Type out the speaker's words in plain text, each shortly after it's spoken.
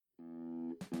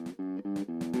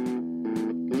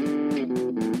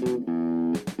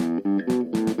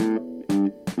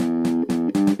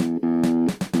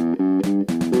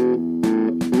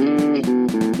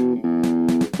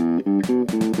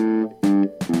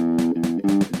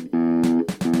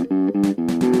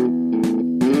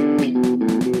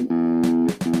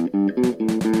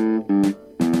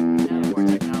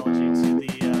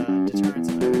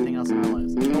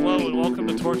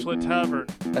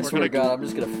swear to God, I'm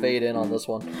just gonna fade in on this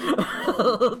one.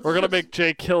 We're gonna make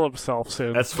Jay kill himself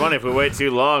soon. That's funny. If we wait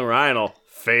too long, Ryan will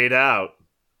fade out.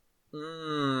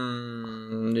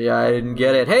 Yeah, I didn't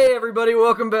get it. Hey, everybody,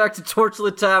 welcome back to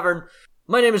Torchlit Tavern.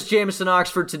 My name is Jameson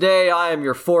Oxford. Today, I am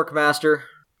your fork master.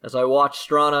 As I watch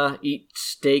Strana eat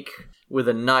steak with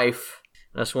a knife,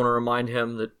 I just want to remind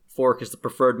him that fork is the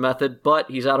preferred method,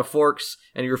 but he's out of forks,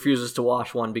 and he refuses to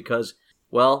wash one because,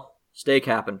 well, steak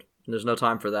happened, and there's no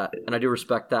time for that, and I do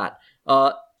respect that.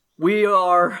 We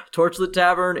are Torchlit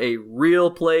Tavern, a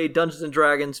real play Dungeons &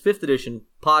 Dragons 5th edition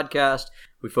podcast.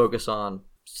 We focus on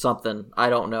something, I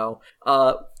don't know.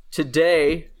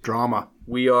 Today, drama.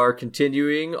 We are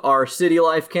continuing our City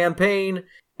Life campaign,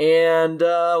 and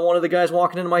one of the guys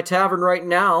walking into my tavern right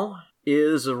now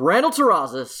is Randall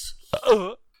Terrazas.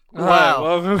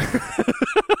 Wow.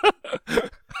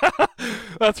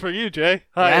 That's for you, Jay.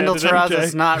 Hi, Randall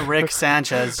Terrazas, not Rick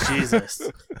Sanchez. Jesus.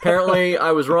 Apparently,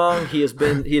 I was wrong. He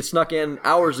had snuck in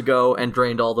hours ago and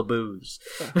drained all the booze.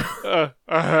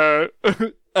 Hi,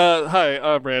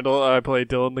 I'm Randall. I play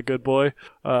Dylan the Good Boy,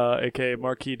 a.k.a.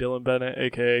 Marquis Dylan Bennett,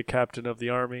 a.k.a. Captain of the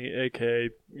Army, a.k.a.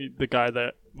 the guy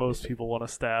that most people want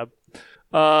to stab.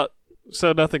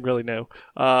 So nothing really new.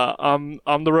 I'm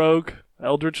the rogue,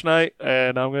 Eldritch Knight,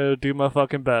 and I'm going to do my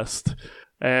fucking best.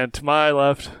 And to my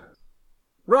left,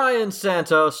 Ryan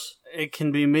Santos. It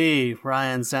can be me,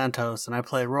 Ryan Santos, and I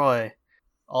play Roy.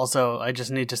 Also, I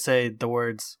just need to say the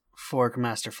words Fork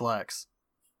Master Flex.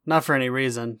 Not for any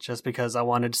reason, just because I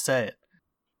wanted to say it.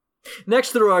 Next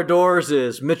through our doors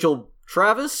is Mitchell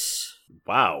Travis.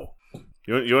 Wow.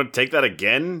 You want to take that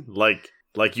again? Like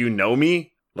you know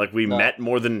me? Like we met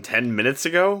more than 10 minutes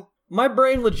ago? My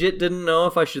brain legit didn't know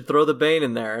if I should throw the Bane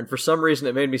in there, and for some reason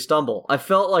it made me stumble. I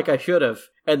felt like I should have,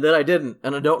 and then I didn't,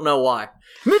 and I don't know why.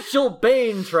 Mitchell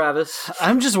Bane Travis.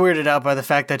 I'm just weirded out by the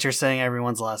fact that you're saying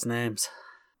everyone's last names.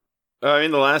 I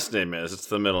mean, the last name is. It's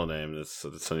the middle name.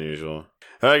 That's unusual.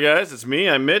 Hi, guys. It's me.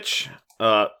 I'm Mitch.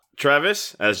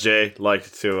 Travis, as Jay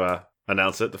liked to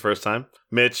announce it the first time.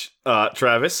 Mitch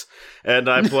Travis. And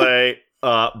I play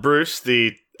Bruce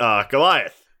the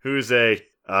Goliath, who's a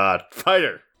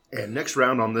fighter. And next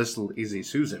round on this Easy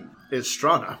Susan is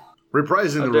Strana,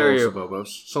 reprising the roles of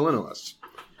Bobos Selenalis.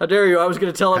 How dare you? I was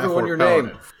going to tell everyone your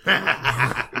name.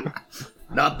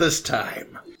 Not this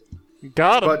time.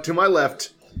 Got him. But to my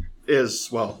left is,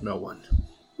 well, no one.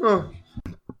 Oh.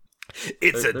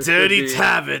 It's a dirty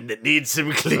tavern that needs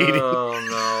some cleaning. Oh,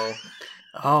 no.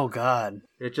 Oh, God.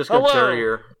 It just got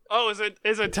dirtier. Oh, is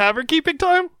it tavern keeping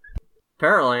time?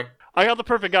 Apparently. I got the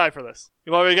perfect guy for this.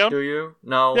 You want me to go? Do you?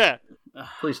 No. Yeah.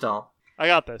 Please don't. I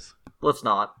got this. Let's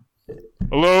not.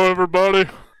 Hello, everybody.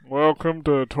 Welcome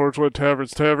to Torchlit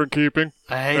Tavern's Tavern Keeping.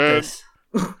 I hate this.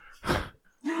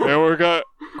 And we got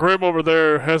Grim over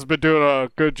there has been doing a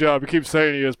good job. He keeps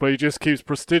saying he is, but he just keeps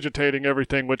prestigitating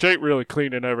everything, which ain't really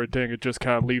cleaning everything. It just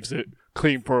kind of leaves it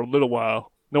clean for a little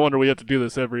while. No wonder we have to do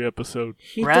this every episode.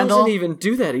 He doesn't even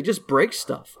do that. He just breaks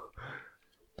stuff.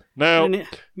 Now, I'm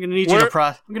gonna need you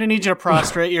to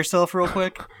prostrate yourself real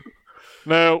quick.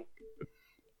 Now,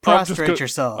 prostrate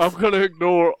yourself. I'm gonna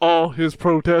ignore all his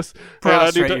protests.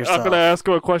 Prostrate yourself. I'm gonna ask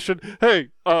him a question. Hey,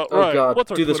 Ryan, God,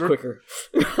 what's our do Twitter?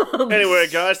 this quicker. Anyway,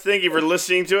 guys, thank you for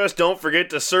listening to us. Don't forget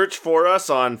to search for us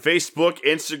on Facebook,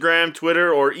 Instagram,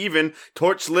 Twitter, or even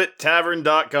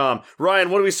torchlittavern.com. Ryan,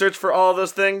 what do we search for all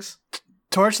those things?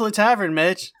 Torchlit Tavern,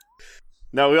 Mitch.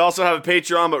 Now, we also have a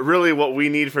Patreon, but really what we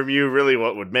need from you, really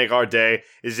what would make our day,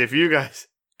 is if you guys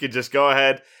could just go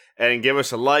ahead and give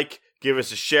us a like, give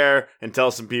us a share, and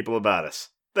tell some people about us.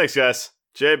 Thanks, guys.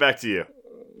 Jay, back to you.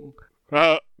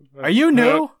 Are you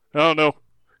new? I don't know.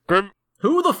 Grim.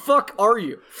 Who the fuck are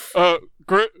you?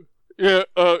 Grim. Yeah.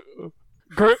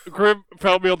 Grim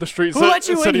found me on the street.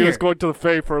 Said he was going to the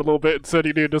Fae for a little bit and said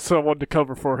he needed someone to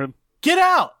cover for him. Get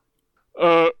out!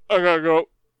 I gotta go.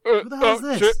 Who the hell is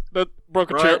this? Shit, that broke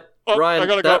a chair. Ryan, I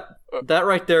gotta go. That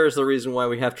right there is the reason why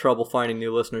we have trouble finding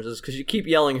new listeners, is because you keep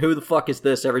yelling, "Who the fuck is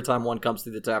this?" every time one comes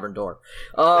through the tavern door.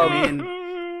 I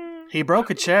mean, he broke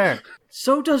a chair.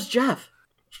 So does Jeff.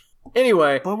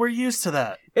 Anyway. But we're used to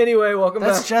that. Anyway, welcome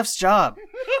back. That's Jeff's job.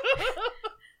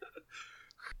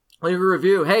 Leave a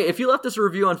review. Hey, if you left us a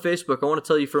review on Facebook, I want to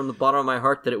tell you from the bottom of my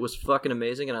heart that it was fucking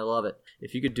amazing and I love it.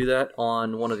 If you could do that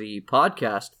on one of the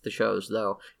shows,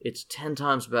 though, it's 10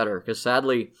 times better, because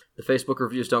sadly, the Facebook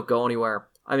reviews don't go anywhere.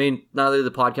 I mean, neither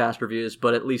the podcast reviews,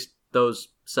 but at least those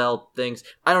sell things.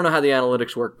 I don't know how the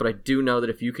analytics work, but I do know that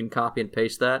if you can copy and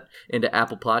paste that into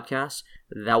Apple Podcasts,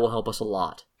 that will help us a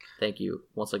lot. Thank you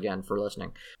once again for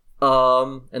listening.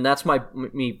 And that's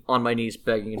me on my knees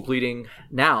begging and pleading.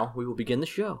 Now we will begin the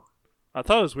show. I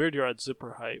thought it was weird you're at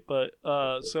zipper height, but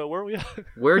so where are we at?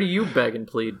 Where do you beg and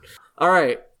plead? All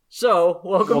right, so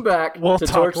welcome back we'll to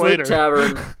talk Torchlit later.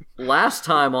 Tavern. Last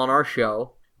time on our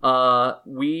show,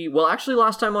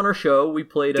 last time on our show we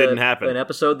played Didn't happen. an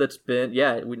episode that's been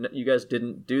you guys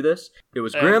didn't do this. It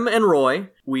was Grim and Roy.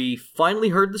 We finally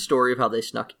heard the story of how they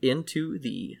snuck into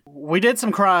the. We did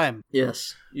some crime.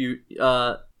 Yes,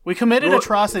 We committed Roy-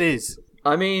 atrocities.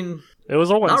 I mean, It was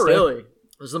a Wednesday. not really.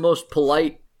 It was the most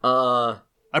polite I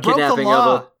broke the kidnapping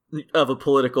law. of a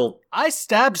political. I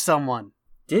stabbed someone.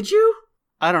 Did you?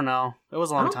 I don't know. It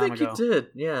was a I long don't time think ago. you did.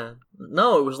 Yeah.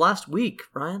 No, it was last week,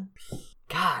 Ryan.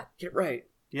 God, get right.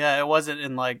 Yeah, it wasn't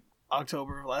in like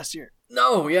October of last year.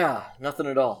 No, yeah, nothing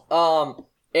at all.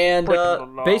 And Breaking the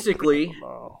law, basically, breaking the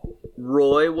law.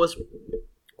 Roy was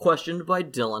questioned by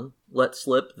Dylan, let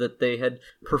slip that they had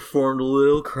performed a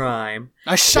little crime.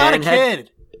 I shot And a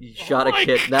kid. He shot a my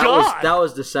kid. God! That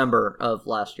was December of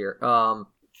last year.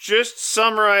 Just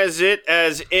summarize it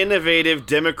as innovative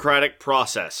democratic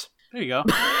process. There you go.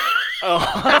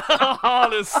 Oh,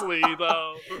 honestly,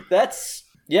 though. That's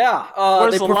yeah.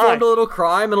 Where's They the performed lie? a little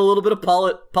crime and a little bit of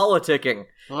politicking.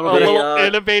 A A little bit, little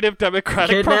innovative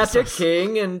democratic Kidnapped process. a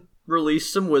king and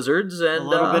released some wizards and a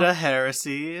little bit of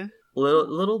heresy.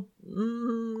 little.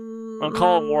 I'm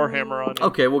calling Warhammer on you.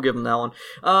 Okay, we'll give him that one.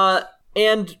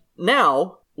 And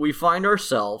now we find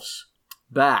ourselves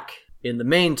back in the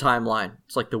main timeline.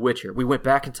 It's like The Witcher. We went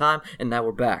back in time, and now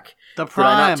we're back. The Did I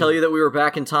prime. not tell you that we were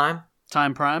back in time?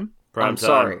 Time prime. Prime I'm time.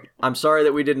 sorry. I'm sorry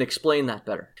that we didn't explain that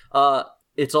better.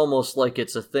 It's almost like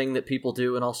it's a thing that people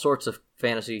do in all sorts of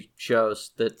fantasy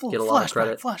shows that get a lot of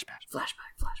credit. Flashback.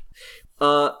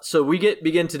 So we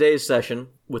begin today's session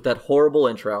with that horrible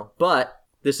intro, but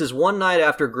this is one night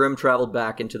after Grimm traveled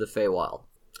back into the Feywild.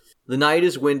 The night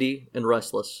is windy and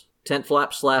restless. Tent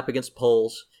flaps slap against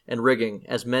poles and rigging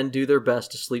as men do their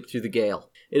best to sleep through the gale.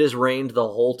 It has rained the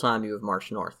whole time you have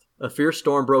marched north. A fierce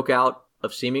storm broke out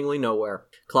of seemingly nowhere,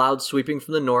 clouds sweeping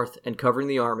from the north and covering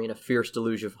the army in a fierce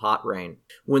deluge of hot rain.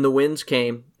 When the winds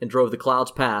came and drove the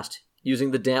clouds past, using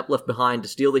the damp left behind to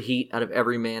steal the heat out of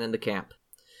every man in the camp.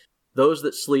 Those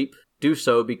that sleep do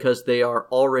so because they are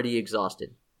already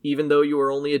exhausted, even though you are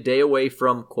only a day away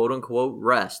from quote-unquote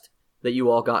rest that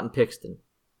you all got in Pixton.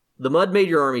 The mud made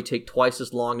your army take twice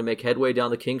as long to make headway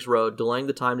down the King's Road, delaying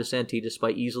the time to Santitas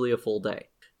by easily a full day.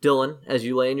 Dylan, as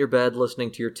you lay in your bed listening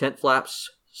to your tent flaps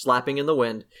slapping in the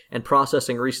wind and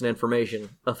processing recent information,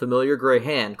 a familiar gray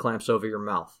hand clamps over your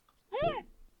mouth.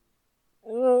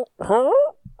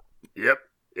 Yep,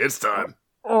 it's time.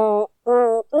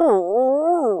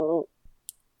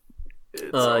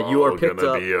 It's you are picked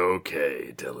gonna up. be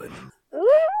okay, Dylan.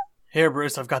 Here,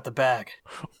 Bruce, I've got the bag.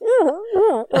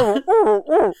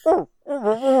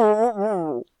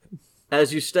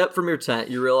 As you step from your tent,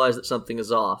 you realize that something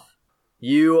is off.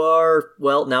 You are,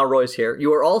 well, now Roy's here.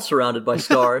 You are all surrounded by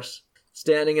stars,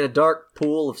 standing in a dark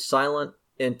pool of silent,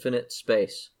 infinite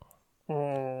space.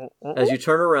 As you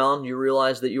turn around, you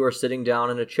realize that you are sitting down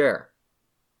in a chair,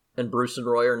 and Bruce and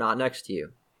Roy are not next to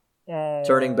you.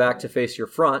 Turning back to face your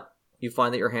front, you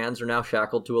find that your hands are now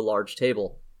shackled to a large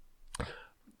table.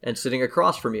 And sitting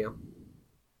across from you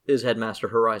is Headmaster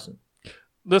Horizon.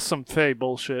 This is some Fey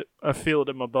bullshit. I feel it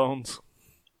in my bones.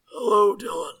 Hello,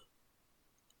 Dylan.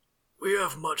 We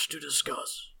have much to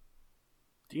discuss.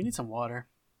 Do you need some water?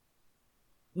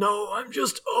 No, I'm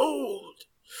just old.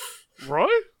 Roy?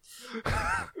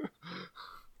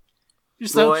 You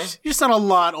Roy? sound a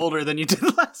lot older than you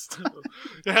did last time.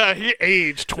 Yeah, he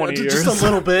aged 20 years. Just a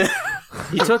little bit.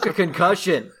 He took a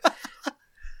concussion.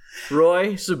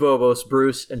 Roy, Sabobos,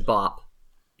 Bruce, and Bop.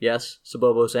 Yes,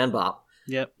 Sabobos and Bop.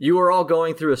 Yep. You are all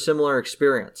going through a similar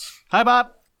experience. Hi,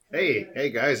 Bob. Hey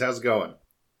guys, how's it going?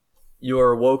 You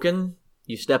are awoken.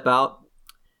 You step out.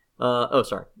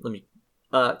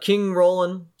 King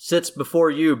Roland sits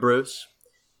before you, Bruce.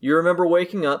 You remember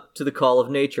waking up to the call of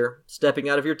nature, stepping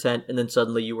out of your tent, and then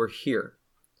suddenly you were here.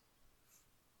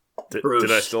 Bruce.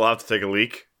 Did I still have to take a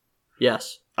leak?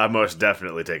 Yes. I most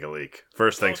definitely take a leak.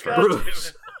 First things first.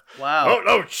 Bruce. Wow.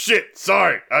 Oh, shit.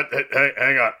 Sorry.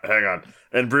 Hang on.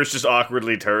 And Bruce just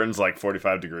awkwardly turns like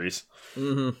 45 degrees.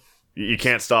 Mm-hmm. You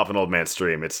can't stop an old man's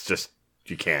stream. It's just,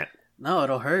 you can't. No,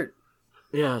 it'll hurt.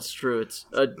 Yeah, it's true. It's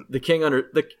the king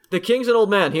the king's an old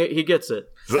man. He gets it.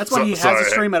 That's why he has a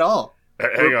stream at all.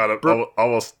 Hang on.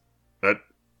 Almost.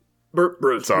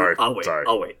 Bruce. Sorry. I'll wait. Sorry.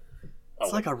 I'll wait.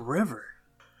 It's like a river.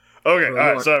 Okay,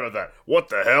 alright, sorry about that. What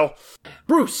the hell?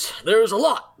 Bruce, there's a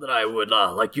lot that I would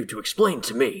like you to explain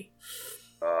to me.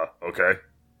 Okay.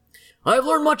 I've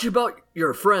learned much about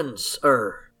your friends,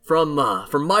 from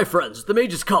my friends at the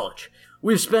Mages College.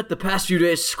 We've spent the past few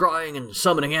days scrying and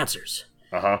summoning answers.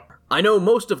 Uh-huh. I know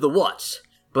most of the whats,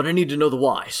 but I need to know the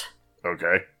whys.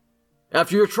 Okay.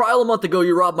 After your trial a month ago,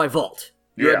 you robbed my vault.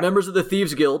 You Yeah. had members of the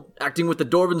Thieves Guild, acting with the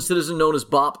Dwarven citizen known as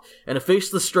Bop, and a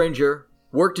faceless stranger,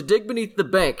 worked to dig beneath the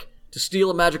bank to steal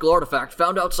a magical artifact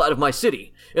found outside of my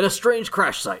city, in a strange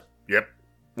crash site. Yep.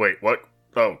 Wait, what?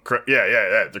 Oh,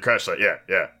 yeah, the crash site.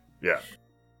 Yeah.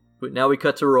 But now we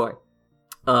cut to Roy.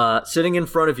 Sitting in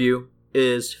front of you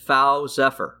is Fao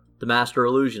Zephyr, the Master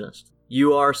Illusionist.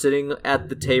 You are sitting at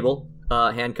the table,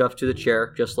 handcuffed to the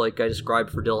chair, just like I described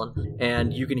for Dylan,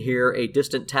 and you can hear a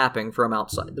distant tapping from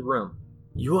outside the room.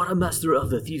 You are a Master of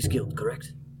the Thieves Guild,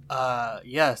 correct?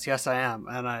 Yes, I am.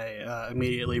 And I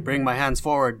immediately bring my hands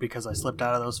forward because I slipped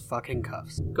out of those fucking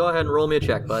cuffs. Go ahead and roll me a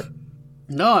check, bud.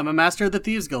 No, I'm a master of the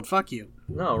Thieves Guild. Fuck you.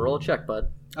 No, roll a check,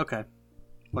 bud. Okay.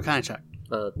 What kind of check?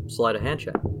 Sleight of hand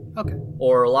check. Okay.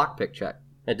 Or a lockpick check.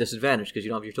 At disadvantage because you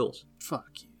don't have your tools. Fuck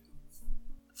you.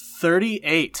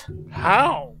 38.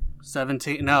 How?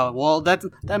 17. No, well, that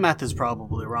math is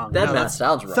probably wrong. That No, math that's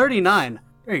sounds wrong. 39.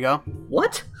 There you go.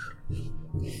 What?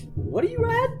 What are you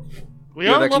at? We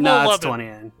are level No, 11. it's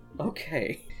 29.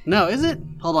 Okay. No, is it?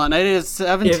 Hold on. It is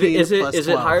 17 Is it plus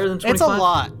 12. higher than 25? It's a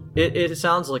lot. It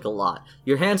sounds like a lot.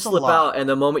 Your hands It's a slip lot. out, and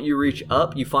the moment you reach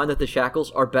up, you find that the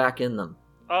shackles are back in them.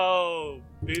 Oh,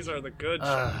 these are the good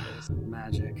shackles.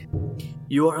 Magic.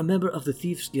 You are a member of the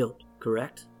Thieves Guild,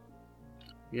 correct?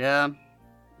 Yeah.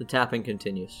 The tapping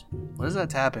continues. What is that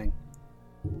tapping?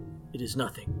 It is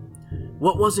nothing.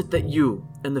 What was it that you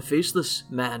and the faceless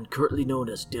man currently known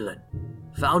as Dylan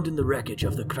found in the wreckage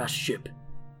of the crashed ship?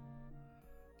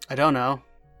 I don't know.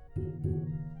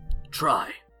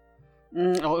 Try.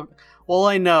 Well,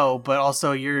 I know, but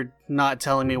also you're not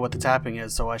telling me what the tapping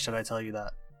is, so why should I tell you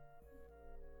that?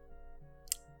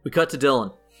 We cut to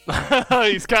Dylan.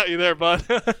 He's got you there, bud.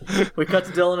 We cut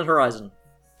to Dylan at Horizon.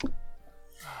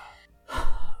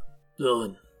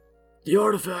 Dylan, the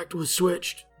artifact was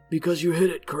switched because you hit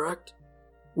it, correct?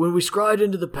 When we scryed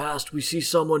into the past, we see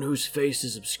someone whose face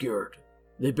is obscured.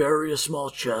 They bury a small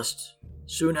chest.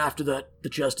 Soon after that, the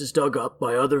chest is dug up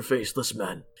by other faceless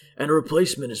men, and a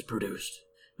replacement is produced.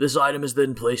 This item is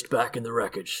then placed back in the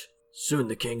wreckage. Soon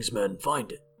the king's men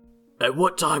find it. At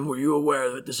what time were you aware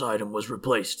that this item was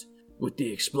replaced with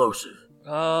the explosive?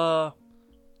 Dylan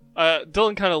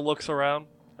kind of looks around.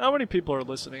 How many people are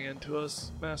listening in to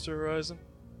us, Master Horizon?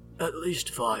 At least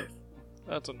 5.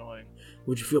 That's annoying.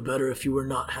 Would you feel better if you were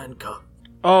not handcuffed?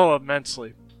 Oh,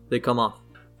 immensely. They come off.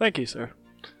 Thank you, sir.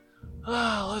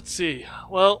 Let's see.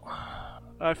 Well,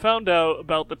 I found out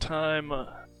about the time,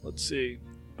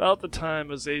 about the time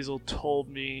Azazel told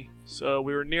me, so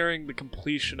we were nearing the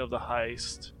completion of the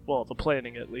heist. Well, the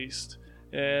planning at least.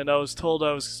 And I was told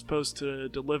I was supposed to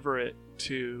deliver it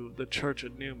to the Church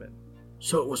of Newman.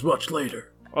 So it was much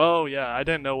later. Oh, yeah, I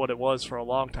didn't know what it was for a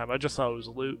long time. I just thought it was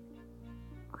loot.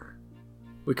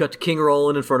 We cut to King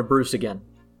Roland in front of Bruce again.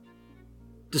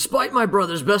 Despite my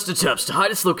brother's best attempts to hide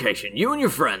its location, you and your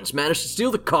friends managed to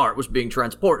steal the car it was being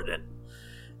transported in.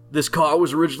 This car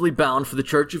was originally bound for the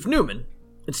Church of Newman.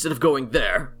 Instead of going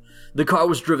there, the car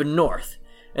was driven north,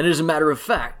 and it is a matter of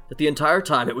fact that the entire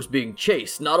time it was being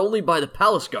chased not only by the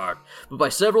palace guard, but by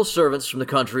several servants from the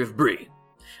country of Bree.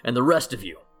 And the rest of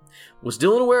you. Was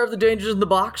Dylan aware of the dangers in the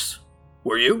box?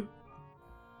 Were you?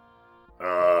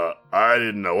 I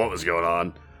didn't know what was going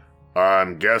on.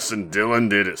 I'm guessing Dylan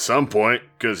did at some point,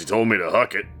 because he told me to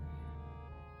huck it.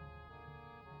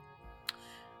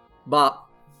 Bop,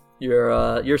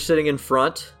 you're sitting in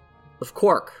front of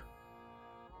Quark.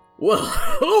 Well,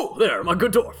 hello there, my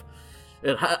good dwarf.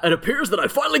 It appears that I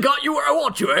finally got you where I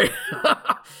want you, eh?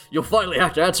 You'll finally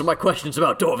have to answer my questions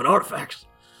about dwarven artifacts.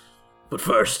 But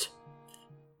first,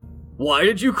 why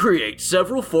did you create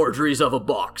several forgeries of a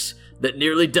box that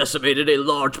nearly decimated a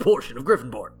large portion of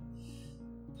Gryffindor?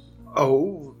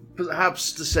 Oh,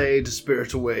 perhaps to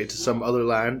spirit away to some other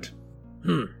land.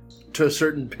 To a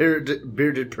certain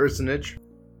bearded personage.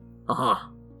 Uh-huh.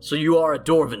 So you are a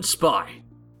dwarven spy.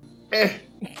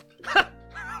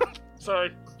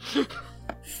 Sorry.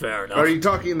 Fair enough. Are you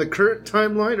talking the current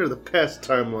timeline or the past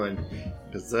timeline?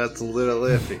 Because that's a little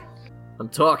iffy. I'm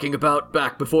talking about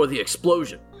back before the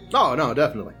explosion. Oh, no,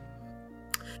 definitely.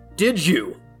 Did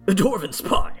you, a dwarven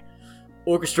spy,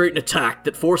 orchestrate an attack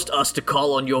that forced us to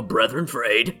call on your brethren for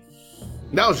aid?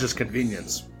 That was just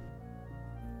convenience.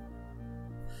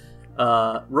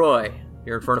 Roy,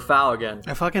 you're in front of Fao again.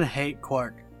 I fucking hate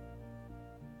Quark.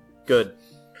 Good.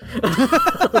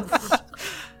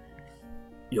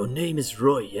 Your name is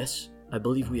Roy, yes? I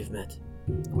believe we have met.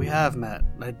 We have met.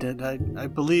 I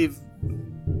believe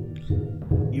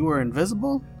you were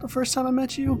invisible the first time I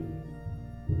met you?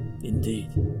 Indeed.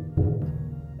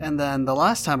 And then the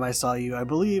last time I saw you, I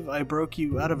believe I broke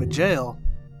you out of a jail.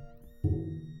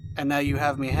 And now you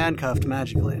have me handcuffed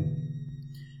magically.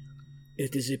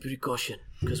 It is a precaution,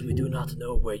 because we do not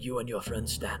know where you and your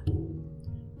friends stand.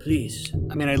 Please,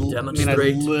 I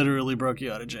demonstrate. literally broke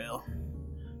you out of jail.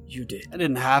 You did. I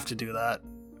didn't have to do that.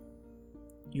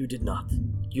 You did not.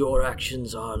 Your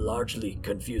actions are largely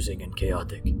confusing and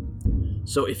chaotic.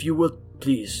 So if you will,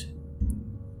 please,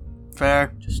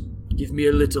 Fair. just give me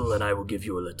a little and I will give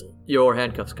you a little. Your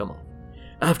handcuffs come off.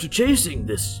 After chasing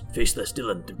this faceless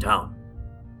Dylan through town,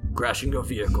 crashing your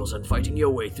vehicles and fighting your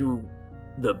way through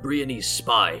the Brianese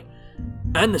spy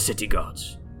and the city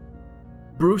guards,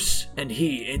 Bruce and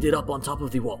he ended up on top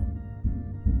of the wall.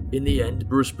 In the end,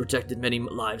 Bruce protected many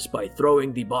lives by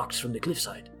throwing the box from the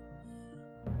cliffside.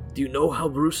 Do you know how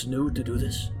Bruce knew to do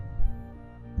this?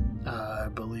 I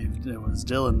believe it was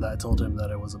Dylan that told him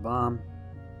that it was a bomb.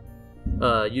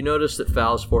 You notice that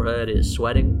Fal's forehead is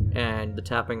sweating, and the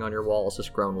tapping on your walls has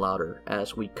grown louder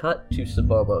as we cut to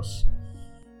Sabobos.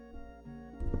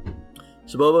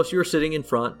 Sabobos, you're sitting in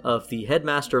front of the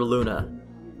headmaster Luna.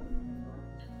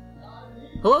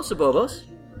 Hello, Sabobos.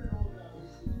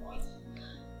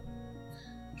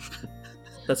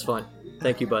 That's fine.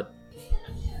 Thank you, bud.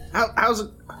 How's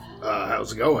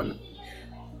it going?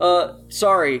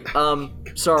 Sorry.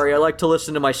 Sorry, I like to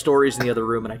listen to my stories in the other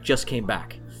room, and I just came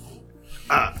back.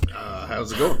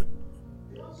 How's it going?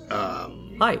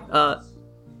 Hi,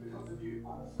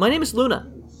 my name is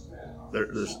Luna.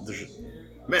 There's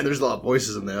a lot of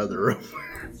voices in the other room.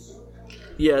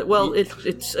 Yeah, well,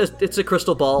 it's a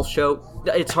crystal ball show.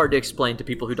 It's hard to explain to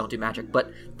people who don't do magic,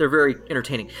 but they're very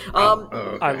entertaining.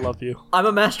 Okay. I love you. I'm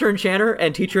a master enchanter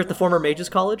and teacher at the former Mages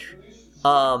College.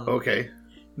 Okay.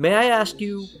 May I ask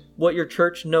you what your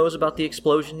church knows about the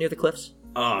explosion near the cliffs?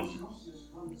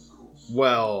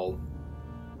 Well,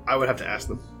 I would have to ask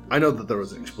them. I know that there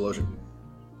was an explosion.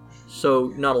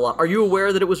 So, not a lot. Are you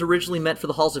aware that it was originally meant for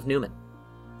the halls of Newman?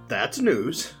 That's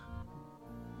news.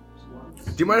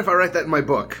 Do you mind if I write that in my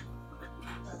book?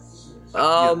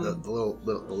 The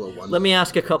little one. Let me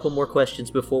ask a couple more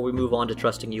questions before we move on to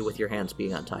trusting you with your hands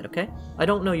being untied, okay? I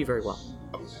don't know you very well.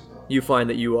 You find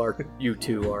that you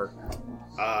two are...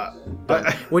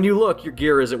 when you look, your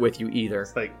gear isn't with you either.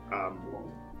 It's like,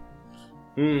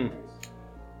 Can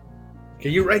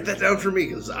you write that down for me?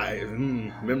 Because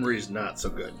memory's not so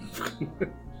good.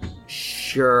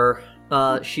 Sure.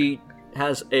 She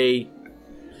has a...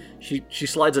 She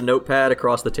slides a notepad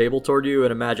across the table toward you,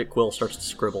 and a magic quill starts to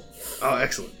scribble. Oh,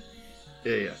 excellent.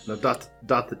 Yeah. No,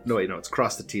 it's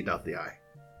cross the T, dot the I.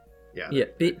 Yeah. Yeah,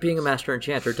 being a master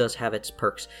enchanter does have its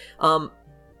perks.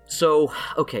 So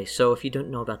if you don't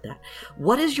know about that,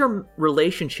 what is your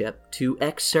relationship to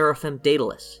ex-Seraphim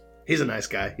Daedalus? He's a nice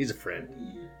guy. He's a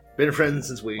friend. Been friends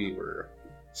since we were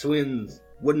swinging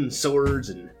wooden swords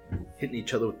and hitting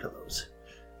each other with pillows.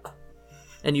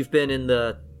 And you've been in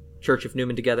the Church of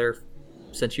Newman together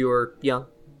since you were young?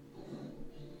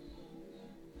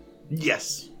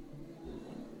 Yes.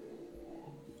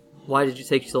 Why did you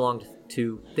take so long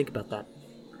to think about that?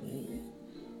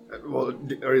 Well,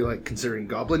 are you considering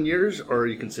goblin years, or are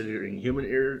you considering human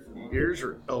years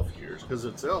or elf years? Because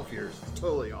it's elf years, it's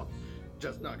totally off.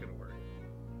 Just not gonna work.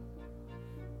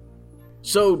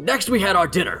 So next we had our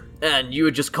dinner, and you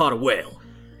had just caught a whale.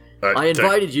 I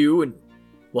invited you, and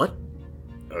what?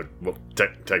 Well,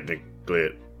 technically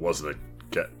it wasn't a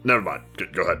cat. Never mind.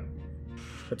 Go ahead.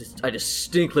 I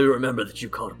distinctly remember that you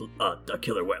caught a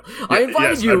killer whale. I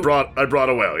invited you. I brought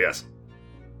a whale. Yes.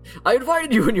 I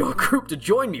invited you and your group to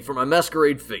join me for my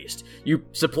masquerade feast. You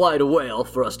supplied a whale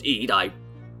for us to eat. I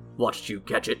watched you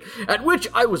catch it, at which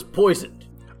I was poisoned.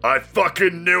 I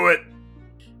fucking knew it.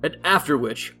 And after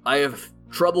which, I have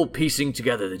trouble piecing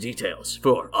together the details,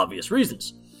 for obvious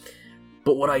reasons.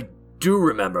 But what I do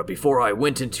remember before I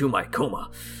went into my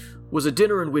coma was a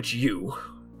dinner in which you,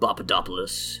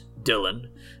 Papadopoulos, Dylan,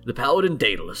 the Paladin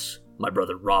Daedalus, my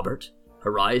brother Robert,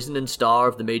 Horizon and Star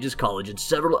of the Mages College, and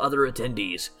several other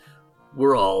attendees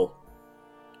were all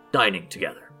dining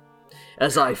together.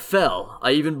 As I fell,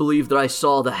 I even believe that I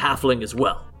saw the halfling as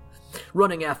well,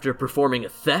 running after performing a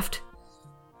theft.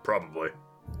 Probably.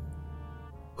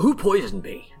 Who poisoned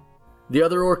me? The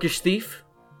other orcish thief?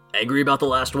 Angry about the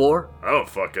last war? I don't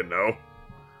fucking know.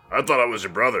 I thought I was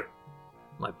your brother.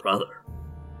 My brother.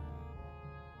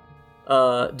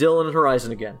 Dylan and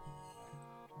Horizon again.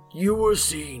 You were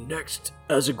seen next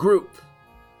as a group,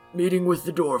 meeting with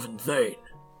the Dwarven Thane,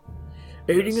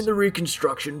 aiding in the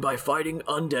reconstruction by fighting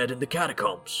undead in the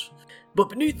catacombs. But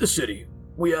beneath the city,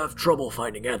 we have trouble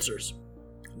finding answers.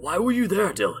 Why were you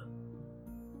there, Dylan?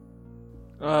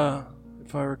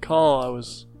 If I recall,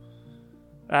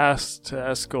 asked to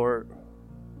escort,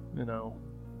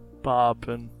 Bob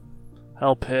and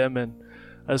help him, and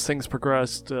as things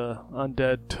progressed,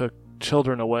 Undead took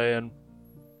children away, and,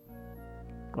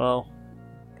 well,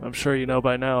 I'm sure you know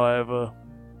by now I have a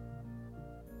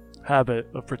habit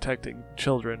of protecting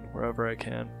children wherever I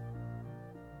can.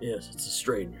 Yes, it's a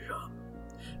strange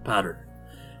pattern.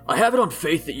 I have it on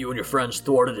faith that you and your friends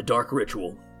thwarted a dark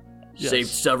ritual, Yes. saved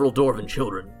several dwarven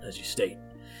children, as you state,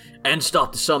 and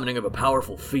stopped the summoning of a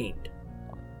powerful fiend.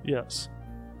 Yes.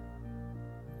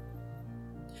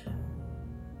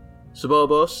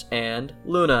 Sabobos and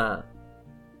Luna.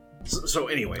 So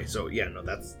anyway,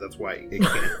 that's why it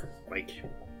can't, like,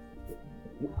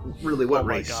 really, what Oh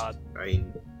my race? God. I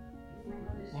mean,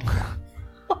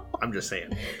 I'm just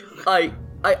saying. I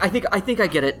think I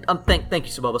get it. Thank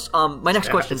you, Sabobos. My next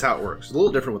question. That's how it works. It's a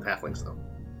little different with halflings, though.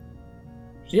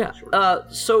 Yeah. Sure.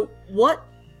 So what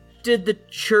did the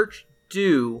church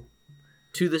do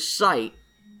to the site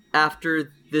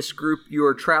after this group you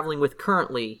are traveling with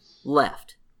currently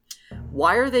left?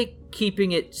 Why are they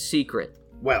keeping it secret?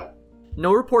 Well,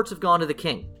 No reports have gone to the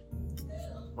king.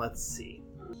 let's see.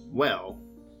 Well,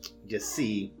 you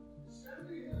see,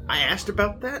 I asked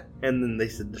about that, and then they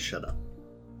said to shut up.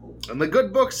 And the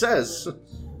good book says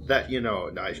that,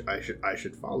 I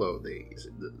should follow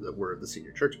the word of the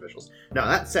senior church officials. Now,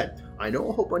 that said, I know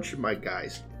a whole bunch of my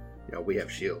guys, we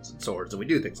have shields and swords, and we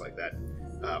do things like that.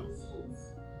 A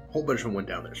whole bunch of them went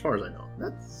down there, as far as I know.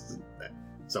 That's that.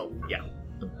 So, yeah.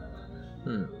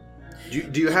 Hmm.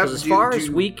 Do you have... As do far you as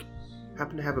we...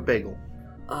 happen to have a bagel?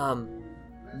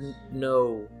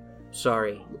 No.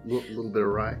 Sorry. Little bit of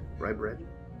rye bread?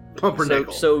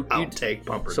 Pumpernickel. So I'll you- take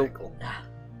pumpernickel.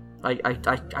 I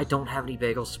don't have any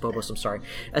bagels, Sabobos, I'm sorry.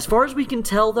 As far as we can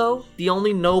tell, though, the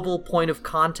only noble point of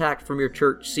contact from your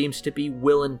church seems to be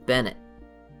Willen Bennett.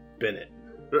 Bennett.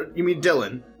 You mean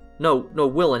Dylan? No,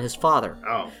 Willen, his father.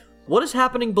 Oh, What is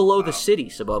happening below the city,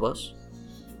 Sabobos?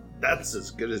 that's as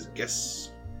good as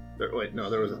guess. There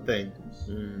was a thing.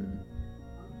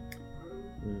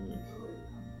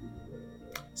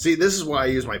 See, this is why I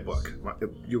use my book.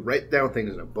 You write down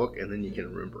things in a book, and then you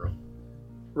can remember them.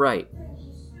 Right.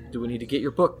 Do we need to get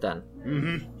your book, then?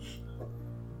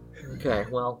 Mm-hmm. Okay,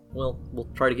 well, we'll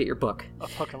try to get your book. I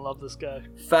fucking love this guy.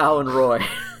 Fao and Roy.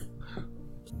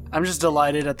 I'm just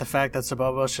delighted at the fact that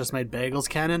Sabobos just made bagels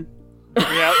canon.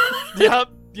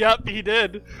 Yep, he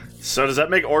did. So does that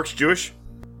make orcs Jewish?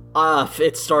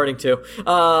 It's starting to.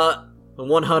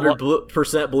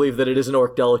 100% believe that it is an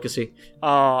orc delicacy. Oh,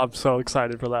 I'm so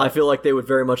excited for that. I feel like they would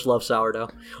very much love sourdough.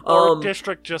 Orc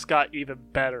District just got even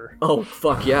better. Oh,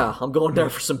 fuck yeah. I'm going there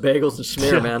for some bagels and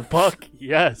smear, man. Fuck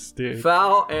yes, dude.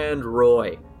 Fao and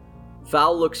Roy.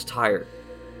 Fao looks tired.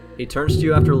 He turns to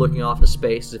you after looking off into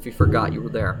space as if he forgot you were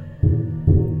there.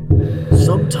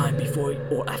 Sometime before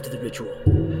or after the ritual,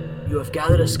 you have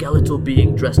gathered a skeletal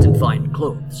being dressed in fine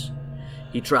clothes.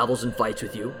 He travels and fights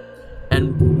with you,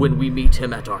 and when we meet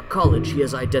him at our college, he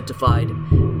is identified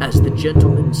as the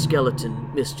gentleman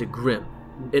skeleton Mr. Grimm,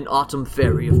 an autumn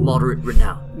fairy of moderate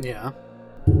renown. Yeah.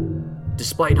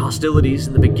 Despite hostilities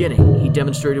in the beginning, he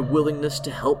demonstrated willingness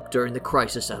to help during the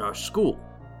crisis at our school.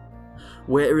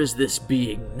 Where is this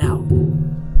being now?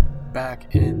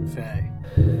 Back in Fae.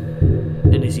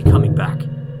 And is he coming back?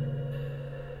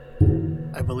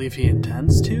 I believe he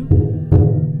intends to?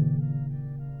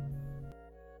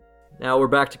 Now we're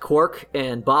back to Quark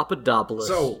and Bopadopoulos.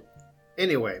 So,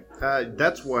 anyway,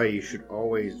 that's why you should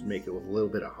always make it with a little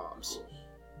bit of hops.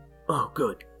 Oh,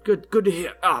 good to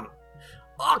hear.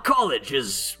 Our college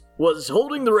was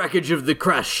holding the wreckage of the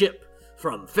crashed ship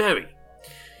from Ferry.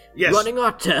 Yes. Running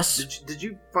our tests. Did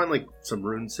you find, like, some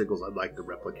rune sigils? I'd like to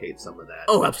replicate some of that.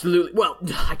 Oh, absolutely. Well,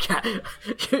 I can't.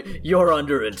 You're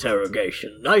under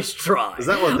interrogation. Nice try. Is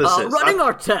that what this is? Running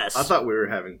our tests. I thought we were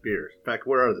having beers. In fact,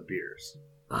 where are the beers?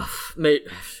 Mate,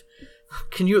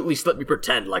 can you at least let me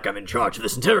pretend like I'm in charge of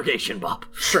this interrogation, Bob?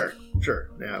 Sure.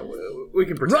 Now, we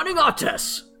can pretend. Running our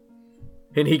tests.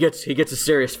 And he gets a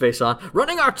serious face on.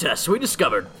 Running our tests, we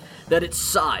discovered that its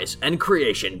size and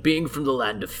creation being from the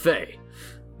land of Fae,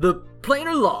 the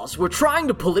planar laws were trying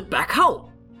to pull it back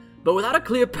home. But without a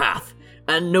clear path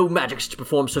and no magics to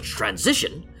perform such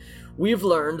transition, we have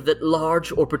learned that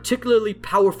large or particularly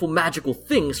powerful magical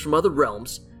things from other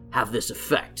realms have this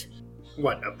effect.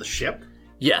 What, of the ship?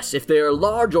 Yes, if they are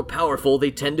large or powerful,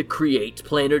 they tend to create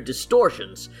planar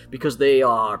distortions because they've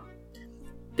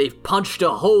punched a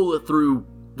hole through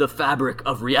the fabric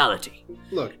of reality.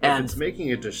 Look, if it's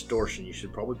making a distortion, you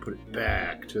should probably put it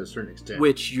back to a certain extent.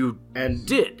 Which you and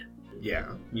did.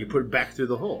 Yeah, you put it back through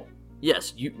the hole.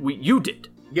 Yes, you did.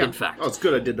 Yeah. in fact. Oh, it's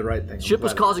good I did the right thing. The ship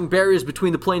was causing barriers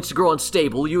between the planes to grow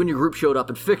unstable. You and your group showed up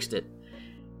and fixed it.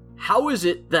 How is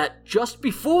it that just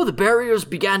before the barriers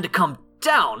began to come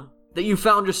down, that you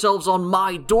found yourselves on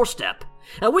my doorstep?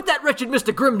 And with that wretched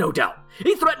Mr. Grimm, no doubt.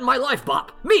 He threatened my life,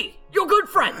 Bob. Me, your good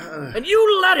friend. And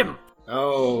you let him.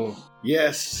 Oh,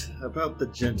 yes, about the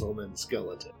gentleman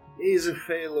skeleton. He's a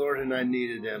Fey Lord and I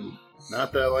needed him.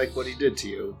 Not that I like what he did to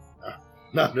you.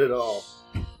 Not at all.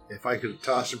 If I could have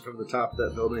tossed him from the top of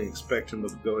that building and expect him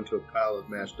to go into a pile of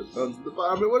mashed up bones at the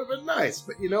bottom, it would have been nice.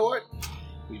 But you know what?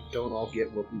 We don't all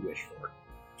get what we wish for.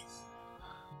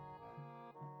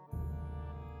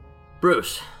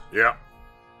 Bruce, Yeah,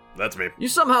 that's me. you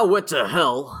somehow went to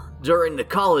hell during the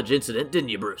college incident, didn't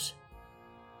you, Bruce?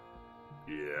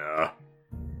 Yeah.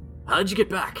 How'd you get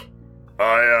back?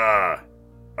 I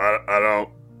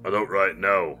don't right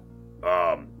know.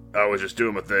 I was just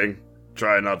doing my thing,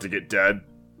 trying not to get dead,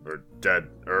 or dead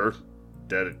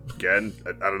again.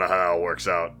 I don't know how it all works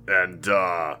out. And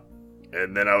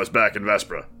then I was back in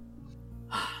Vespra.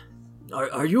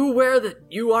 Are you aware that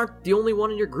you aren't the only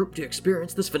one in your group to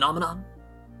experience this phenomenon?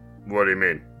 What do you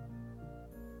mean?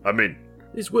 I mean,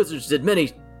 These wizards did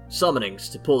many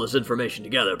summonings to pull this information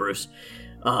together, Bruce.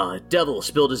 Devil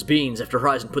spilled his beans after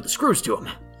Horizon put the screws to him.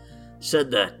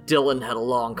 Said that Dylan had a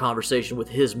long conversation with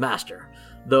his master,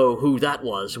 though who that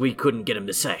was, we couldn't get him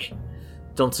to say.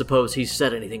 Don't suppose he's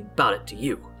said anything about it to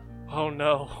you. Oh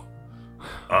no.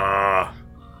 I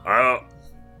don't...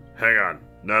 Hang on.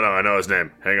 No, I know his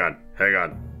name. Hang on.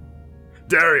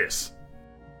 Darius!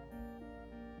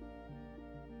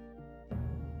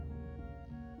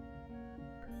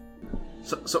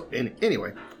 So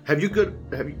anyway, have you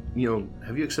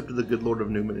accepted the good Lord of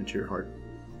Newman into your heart?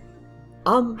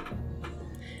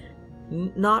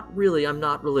 Not really. I'm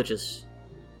not religious.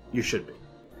 You should be.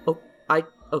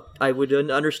 I would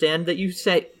understand that you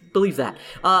believe that.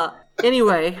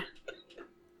 Anyway,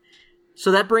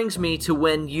 so that brings me to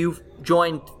when you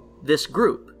joined this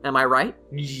group. Am I right?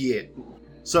 Yeah.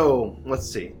 So,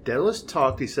 let's see. Daedalus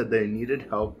talked, he said they needed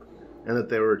help, and that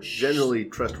they were generally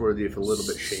trustworthy, if a little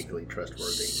bit shakily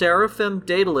trustworthy. Seraphim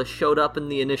Daedalus showed up in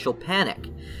the initial panic,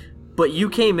 but you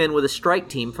came in with a strike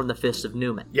team from the Fists of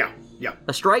Newman. Yeah.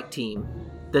 A strike team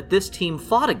that this team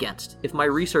fought against, if my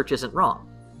research isn't wrong.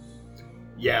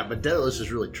 Yeah, but Daedalus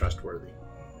is really trustworthy.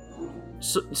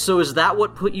 So is that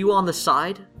what put you on the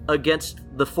side against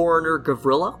the foreigner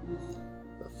Gavrilo?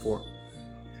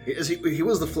 He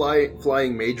was the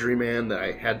flying majory man that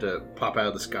I had to pop out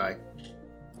of the sky.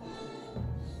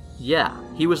 Yeah,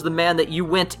 he was the man that you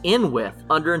went in with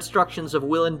under instructions of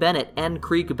Willen Bennett and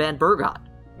Krieg Van Bergot.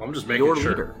 I'm just making Your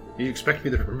sure. leader. You expect me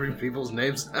to remember people's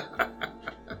names?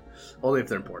 Only if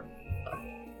they're important.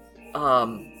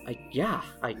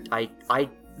 I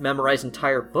memorize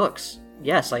entire books.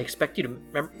 Yes, I expect you to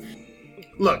remember.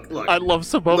 Look. I love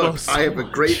Sabomo Look, so I have a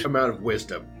much. great amount of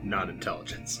wisdom, not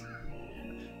intelligence.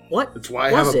 What? That's why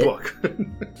I have a book.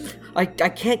 I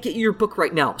can't get you your book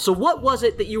right now. So what was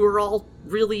it that you were all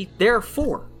really there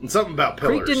for? And something about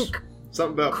Krieg pillars. didn't-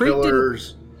 Something about Krieg didn't-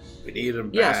 pillars. We need them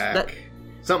Yes, back.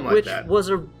 Something like Which that. was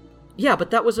a... Yeah,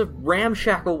 but that was a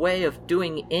ramshackle way of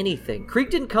doing anything. Krieg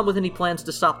didn't come with any plans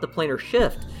to stop the planar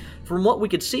shift. From what we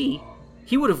could see,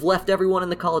 he would have left everyone in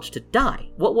the college to die.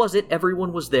 What was it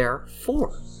everyone was there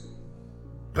for?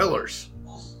 Pillars.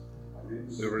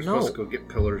 We were No. supposed to go get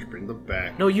pillars, bring them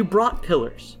back. No, you brought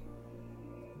pillars.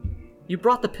 You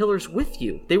brought the pillars with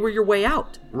you. They were your way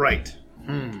out. Right.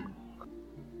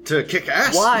 To kick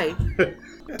ass? Why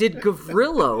did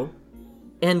Gavrilo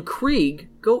and Krieg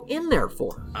go in there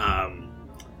for?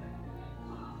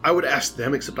 I would ask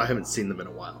them, except I haven't seen them in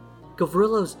a while.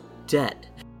 Gavrilo's dead.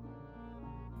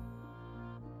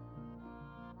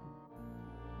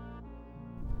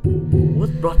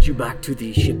 What brought you back to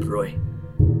the ship, Roy?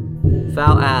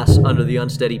 Foul ass under the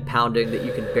unsteady pounding that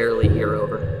you can barely hear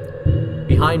over.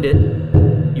 Behind it,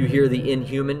 you hear the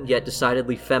inhuman yet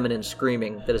decidedly feminine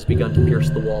screaming that has begun to pierce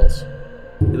the walls.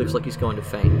 He looks like he's going to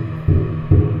faint.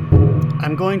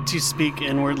 I'm going to speak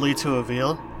inwardly to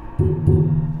Avil.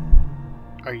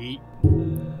 Are you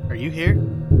here?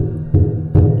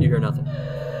 You hear nothing.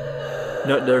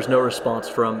 No, there's no response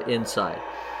from inside,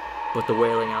 but the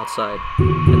wailing outside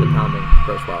and the pounding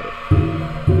grows louder.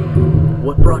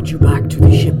 What brought you back to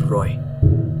the ship, Roy?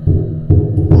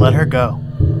 Let her go.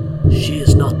 She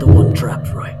is not the one trapped,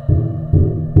 Roy.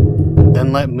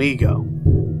 Then let me go.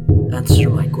 Answer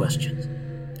my questions.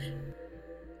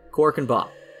 Cork and Bob.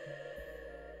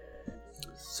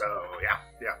 So, yeah.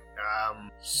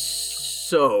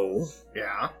 So,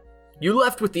 Yeah. you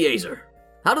left with the Azer.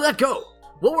 How did that go?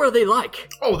 What were they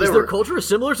like? Oh, they Is were... their culture as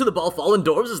similar to the Balfallen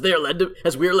dwarves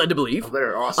as we are led to believe? Oh,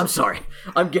 they're awesome. I'm sorry.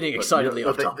 I'm getting excitedly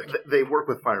off they, topic. They work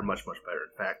with fire much, much better.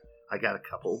 In fact, I got a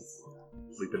couple.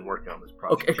 We've been working on this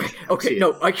project. Okay,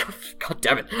 no, God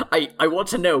damn it. I want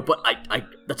to know, but I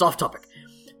that's off topic.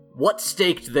 What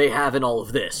stake do they have in all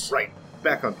of this? Right,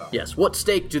 back on top. Yes, what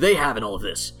stake do they have in all of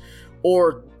this?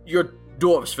 Or your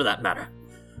dwarves, for that matter?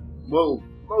 Well,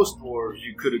 most dwarves,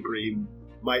 you could agree,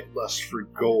 might lust for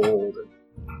gold and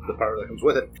the power that comes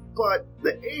with it. But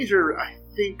the Aesir, I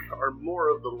think, are more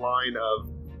of the line of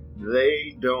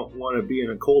they don't want to be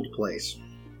in a cold place.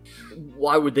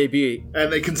 Why would they be?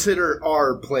 And they consider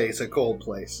our place a cold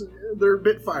place. They're a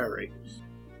bit fiery.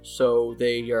 So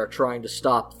they are trying to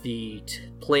stop the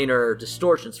planar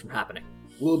distortions from happening.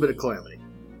 A little bit of calamity.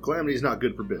 Calamity's not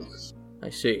good for business. I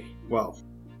see. Well,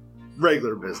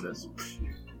 regular business.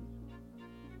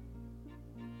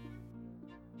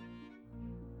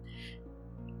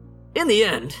 In the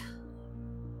end,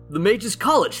 the Mages'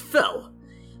 College fell.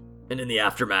 And in the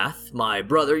aftermath, my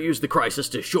brother used the crisis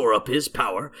to shore up his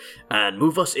power and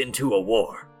move us into a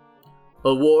war.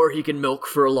 A war he can milk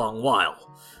for a long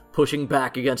while, pushing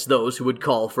back against those who would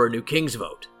call for a new king's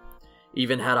vote.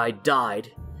 Even had I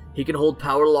died, he can hold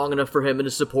power long enough for him and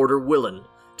his supporter Willen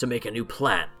to make a new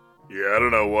plan. Yeah, I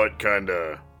don't know what kind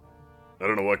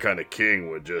of king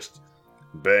would just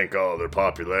bank all their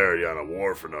popularity on a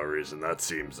war for no reason. That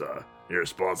seems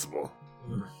irresponsible.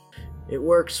 It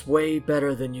works way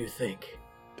better than you think.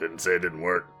 Didn't say it didn't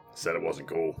work. Said it wasn't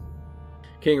cool.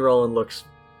 King Roland looks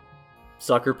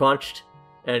sucker punched,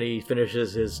 and he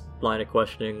finishes his line of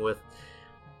questioning with,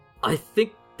 I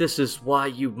think this is why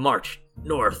you marched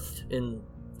north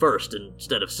first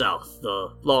instead of south.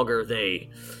 The longer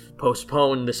they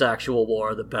postpone this actual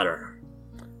war, the better.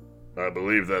 I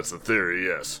believe that's the theory,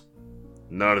 yes.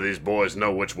 None of these boys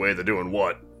know which way they're doing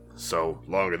what, so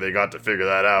longer they got to figure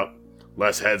that out,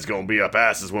 less heads gonna be up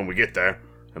asses when we get there,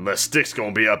 and less sticks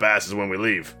gonna be up asses when we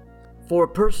leave. For a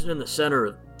person in the center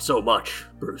of so much,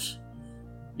 Bruce,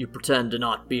 you pretend to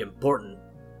not be important.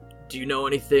 Do you know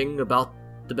anything about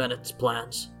the Bennett's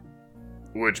plans?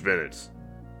 Which Bennetts?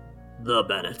 The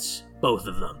Bennetts. Both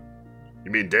of them.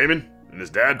 You mean Damon and his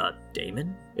dad?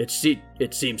 Damon? It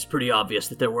seems pretty obvious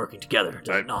that they're working together,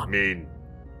 does it not? I mean,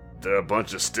 they're a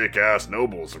bunch of stick-ass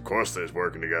nobles. Of course they're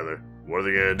working together. What are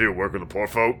they gonna do, work with the poor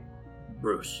folk?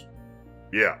 Bruce.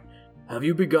 Yeah. Have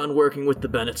you begun working with the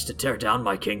Bennetts to tear down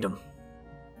my kingdom?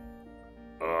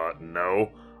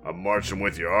 No. I'm marching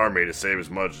with your army to save as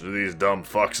much of these dumb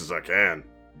fucks as I can.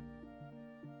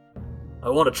 I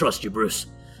want to trust you, Bruce.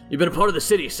 You've been a part of the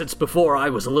city since before I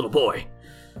was a little boy.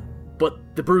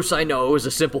 But the Bruce I know is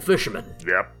a simple fisherman.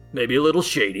 Yep. Maybe a little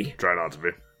shady. Try not to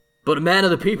be. But a man of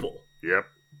the people. Yep.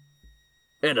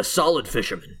 And a solid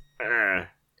fisherman. Eh.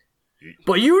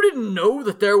 But you didn't know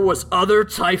that there was other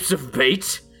types of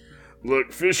bait?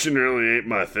 Look, fishing really ain't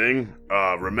my thing.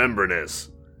 Remembering is.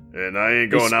 And I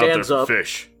ain't going out there for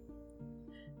fish.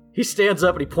 He stands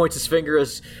up and he points his finger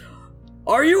as,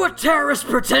 Are you a terrorist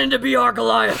pretending to be our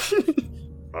Goliath?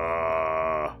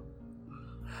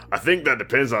 I think that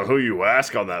depends on who you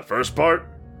ask on that first part,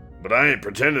 but I ain't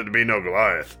pretending to be no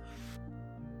Goliath.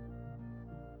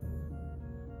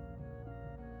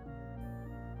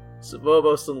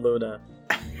 Sabobos and Luna.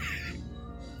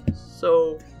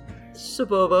 So,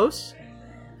 Sabobos,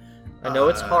 I know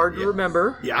it's hard to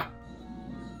remember. Yeah.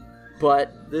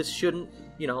 But this shouldn't,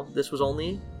 this was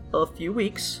only a few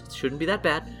weeks. It shouldn't be that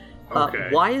bad. Okay.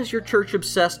 Why is your church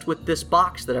obsessed with this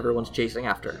box that everyone's chasing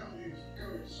after?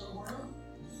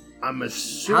 I'm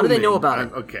assuming... How do they know about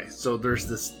it? Okay, so there's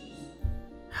this...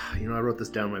 I wrote this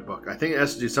down in my book. I think it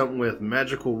has to do something with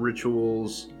magical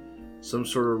rituals, some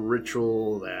sort of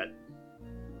ritual that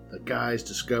the guys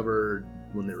discovered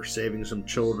when they were saving some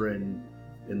children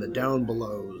in the down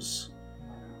belows.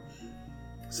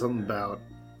 Something about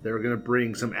they were going to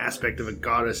bring some aspect of a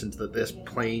goddess into this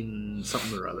plane,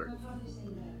 something or other.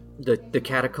 The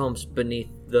catacombs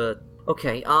beneath the...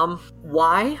 Okay,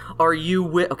 why are you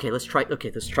with... let's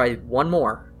try one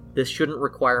more. This shouldn't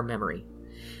require memory.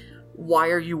 Why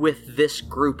are you with this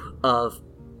group of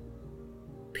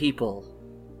people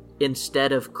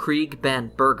instead of Krieg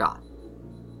Ban Burgot?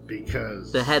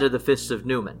 Because... the head of the Fists of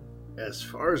Newman. As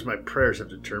far as my prayers have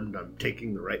determined, I'm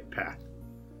taking the right path.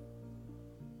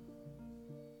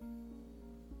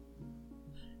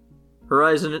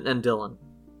 Horizon and Dylan.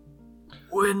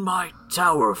 When my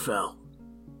tower fell,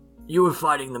 you were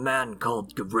fighting the man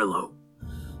called Gavrillo.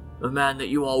 A man that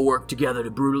you all worked together to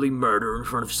brutally murder in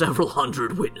front of several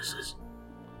hundred witnesses.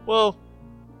 Well,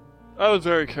 I was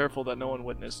very careful that no one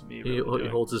witnessed me. He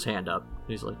holds his hand up.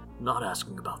 He's like, not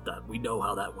asking about that. We know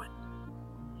how that went.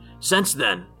 Since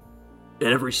then,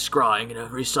 in every scrying and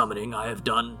every summoning I have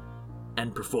done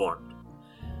and performed,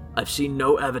 I've seen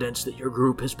no evidence that your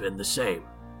group has been the same.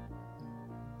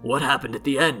 What happened at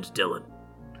the end, Dylan?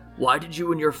 Why did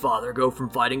you and your father go from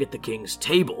fighting at the king's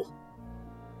table?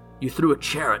 You threw a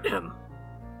chair at him.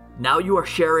 Now you are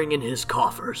sharing in his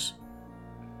coffers.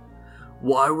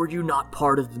 Why were you not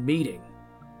part of the meeting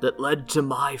that led to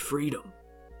my freedom?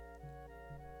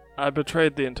 I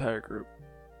betrayed the entire group.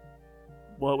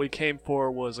 What we came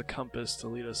for was a compass to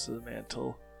lead us to the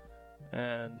mantle,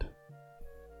 and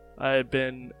I had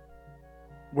been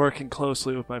working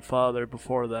closely with my father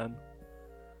before then,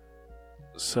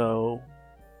 so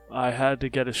I had to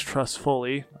get his trust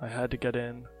fully. I had to get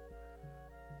in,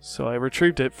 so I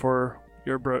retrieved it for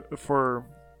for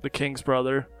the king's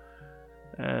brother,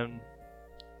 and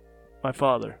my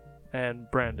father, and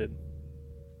Brandon.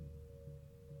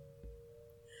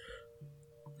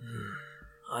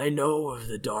 I know of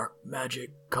the dark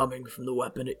magic coming from the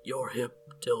weapon at your hip,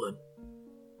 Dylan.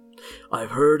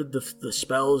 I've heard the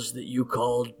spells that you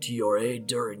called to your aid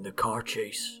during the car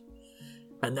chase,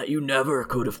 and that you never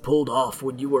could have pulled off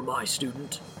when you were my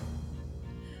student.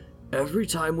 Every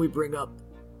time we bring up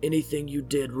anything you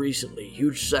did recently,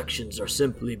 huge sections are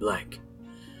simply blank,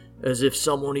 as if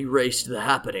someone erased the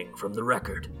happening from the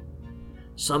record.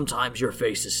 Sometimes your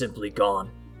face is simply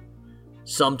gone.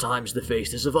 Sometimes the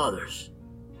faces of others.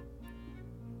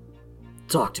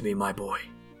 Talk to me, my boy.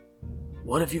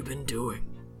 What have you been doing?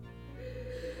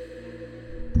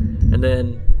 And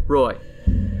then, Roy.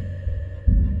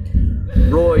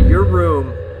 Roy, your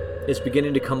room is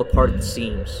beginning to come apart at the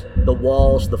seams. The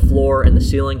walls, the floor, and the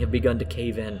ceiling have begun to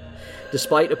cave in.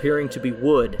 Despite appearing to be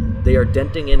wood, they are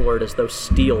denting inward as though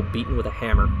steel beaten with a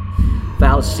hammer.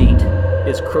 Val's seat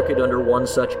is crooked under one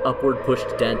such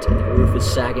upward-pushed dent, and the roof is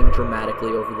sagging dramatically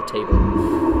over the table.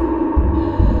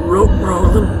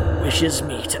 Roland wishes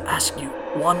me to ask you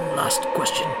one last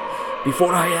question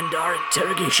before I end our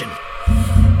interrogation.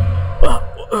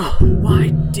 Why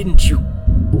didn't you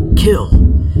kill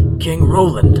King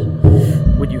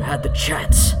Roland when you had the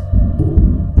chance?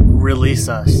 Release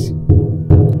us.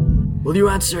 Will you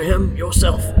answer him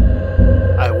yourself?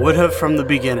 I would have from the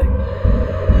beginning.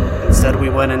 Instead, we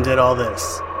went and did all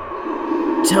this.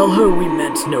 Tell her we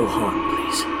meant no harm,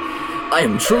 please. I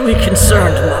am truly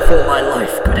concerned for my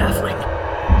life, good halfling.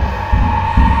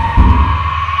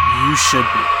 You should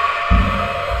be.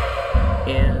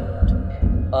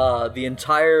 And the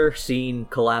entire scene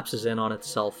collapses in on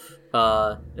itself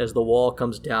as the wall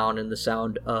comes down and the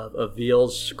sound of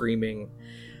Avil's screaming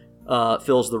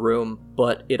fills the room,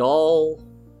 but it all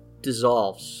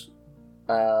dissolves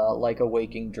like a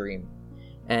waking dream.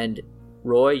 And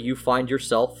Roy, you find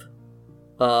yourself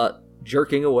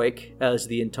jerking awake as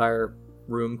the entire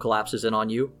room collapses in on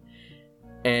you,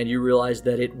 and you realize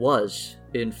that it was,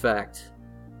 in fact,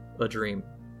 a dream.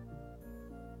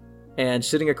 And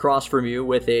sitting across from you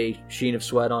with a sheen of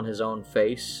sweat on his own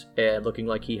face and looking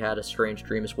like he had a strange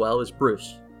dream as well is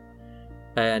Bruce.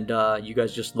 And you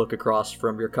guys just look across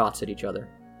from your cots at each other.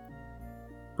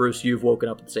 Bruce, you've woken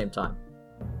up at the same time.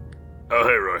 Oh,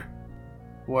 hey, Roy.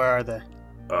 Where are they?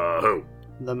 Who?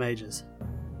 The mages.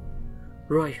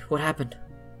 Roy, what happened?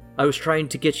 I was trying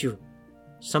to get you.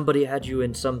 Somebody had you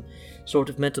in some sort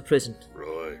of mental prison.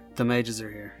 Roy. The mages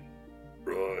are here.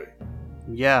 Roy.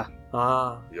 Yeah.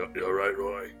 You alright,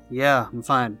 Roy? Yeah, I'm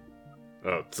fine.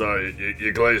 Oh, sorry,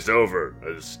 you glazed over.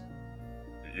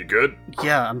 You good?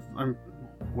 Yeah,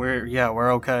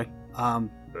 we're okay. Okay.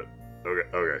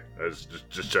 I was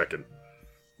just checking.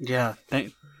 Yeah,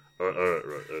 Alright.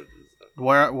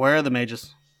 where are the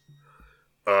mages?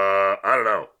 I don't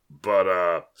know,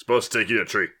 but supposed to take you to a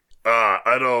tree.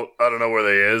 I don't know where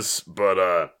they is,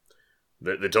 but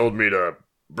they told me to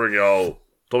bring y'all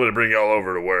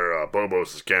over to where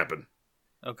Bobos is camping.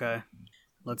 Okay,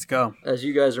 let's go. As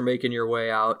you guys are making your way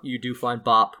out, you do find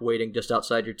Bop waiting just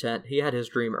outside your tent. He had his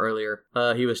dream earlier.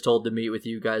 He was told to meet with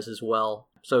you guys as well.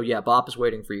 So yeah, Bop is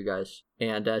waiting for you guys.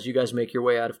 And as you guys make your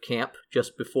way out of camp,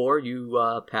 just before you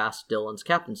pass Dylan's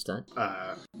captain's tent.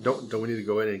 Don't we need to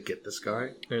go in and get this guy?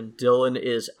 And Dylan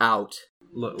is out.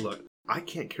 Look, I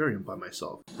can't carry him by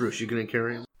myself. Bruce, you gonna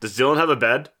carry him? Does Dylan have a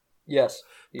bed? Yes.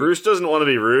 Bruce doesn't want to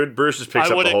be rude. Bruce just picks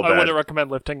up the whole bed. I wouldn't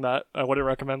recommend lifting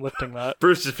that.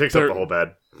 Bruce just picks up the whole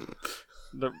bed.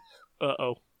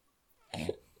 Uh-oh.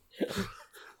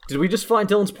 Did we just find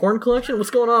Dylan's porn collection?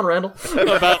 What's going on, Randall?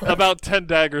 about 10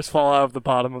 daggers fall out of the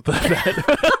bottom of the bed.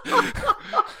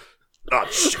 Oh,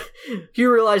 shit.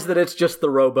 You realize that it's just the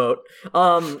rowboat.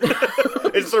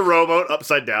 It's the rowboat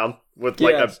upside down with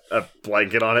like Yes. a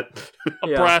blanket on it. A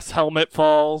brass helmet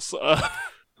falls.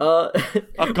 A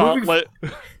moving- gauntlet.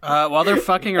 While they're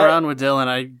fucking around with Dylan,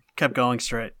 I kept going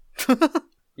straight.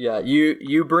 Yeah,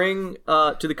 you bring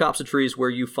to the copse of trees where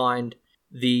you find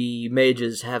the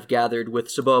mages have gathered with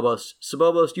Sabobos.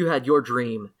 Sabobos, you had your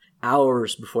dream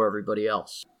hours before everybody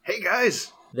else. Hey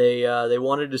guys, They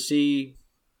wanted to see.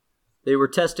 They were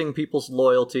testing people's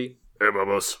loyalty. Hey,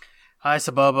 Bubbles. Hi,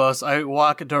 Sabobos. I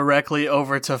walk directly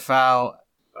over to Fao.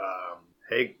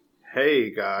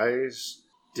 hey guys,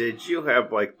 did you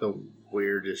have like the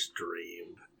weirdest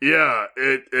dream? Yeah,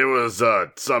 it was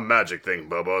some magic thing,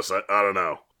 Bubbles. I don't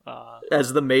know.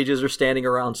 As the mages are standing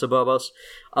around Sabobos.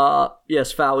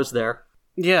 Yes, Fao is there.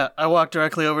 Yeah, I walk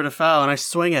directly over to Fao and I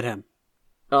swing at him.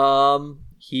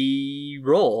 He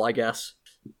roll, I guess.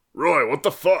 Roy, what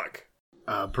the fuck?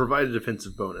 Provide a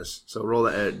defensive bonus, so roll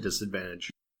that at disadvantage.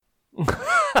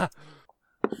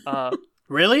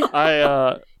 Really?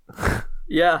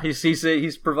 Yeah,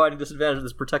 he's providing disadvantage of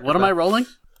this protective. What am I rolling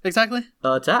exactly?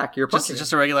 Attack. You're punching.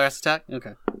 Just a regular ass attack.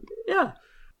 Okay. Yeah.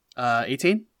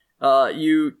 18.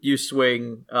 You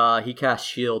swing. He casts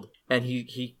shield, and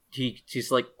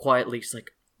he's like quietly. He's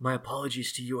like, "My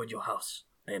apologies to you and your house.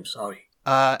 I am sorry."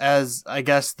 As I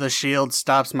guess the shield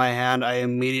stops my hand, I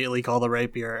immediately call the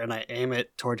rapier and I aim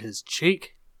it toward his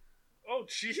cheek. Oh,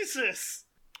 Jesus.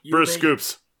 Bruce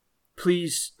Scoops.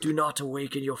 Please do not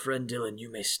awaken your friend Dylan.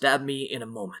 You may stab me in a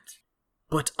moment.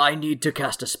 But I need to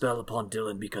cast a spell upon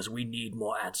Dylan because we need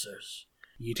more answers.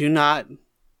 You do not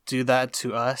do that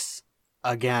to us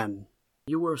again.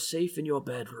 You were safe in your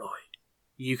bed, Roy.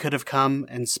 You could have come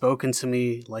and spoken to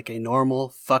me like a normal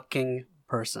fucking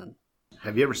person.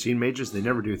 Have you ever seen mages? They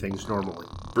never do things normally.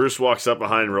 Bruce walks up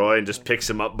behind Roy and just picks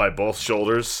him up by both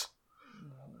shoulders.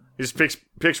 He just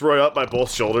picks Roy up by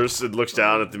both shoulders and looks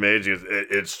down at the mage and goes,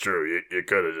 "It's true. You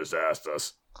could have just asked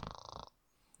us."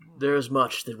 There is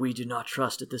much that we do not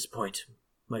trust at this point,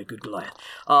 my good Goliath.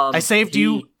 I saved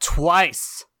you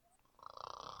twice.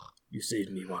 You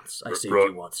saved me once. I saved Roy,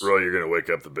 you once. Roy, you're going to wake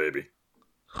up the baby.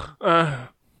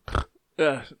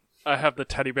 I have the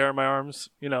teddy bear in my arms.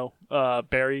 You know,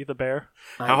 Barry the bear.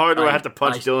 How hard do I have to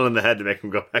punch Dylan in the head to make him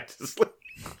go back to sleep?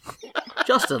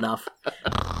 Just enough.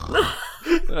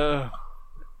 Uh,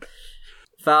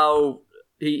 Fao,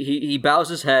 he bows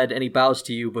his head and he bows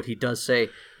to you, but he does say,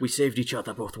 "We saved each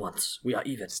other both once. We are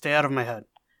even. Stay out of my head.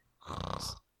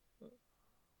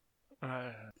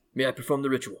 May I perform the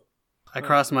ritual?" I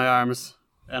cross my arms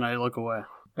and I look away.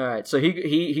 All right, so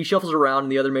he shuffles around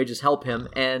and the other mages help him,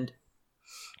 and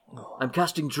I'm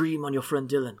casting Dream on your friend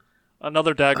Dylan.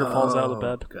 Another dagger falls out of the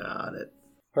bed. Got it.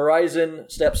 Horizon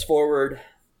steps forward.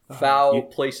 Fao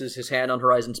places his hand on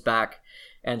Horizon's back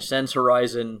and sends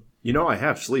Horizon. You know I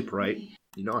have sleep, right?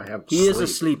 You know I have He sleep. is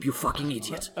asleep, you fucking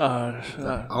idiot.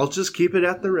 I'll just keep it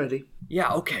at the ready.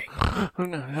 Yeah, okay.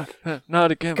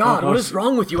 Not again, God, Bob. what is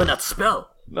wrong with you and that spell?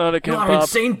 Not You again, are an Bob.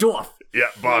 insane dwarf. Yeah,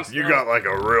 Bob, you got like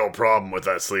a real problem with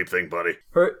that sleep thing, buddy.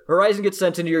 Horizon gets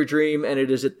sent into your dream, and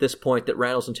it is at this point that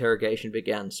Randall's interrogation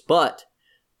begins. But,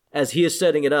 as he is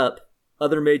setting it up,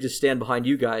 other mages stand behind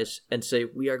you guys and say,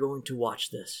 "We are going to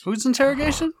watch this." Whose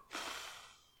interrogation?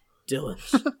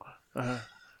 Dylan's.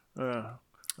 Uh,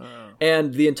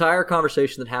 And the entire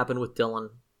conversation that happened with Dylan,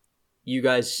 you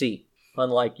guys see.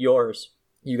 Unlike yours,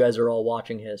 you guys are all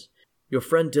watching his. Your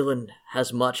friend Dylan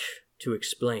has much to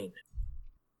explain,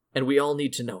 and we all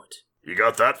need to know it. You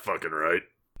got that fucking right.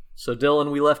 So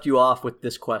Dylan, we left you off with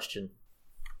this question.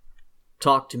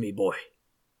 Talk to me, boy.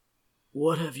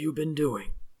 What have you been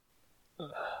doing?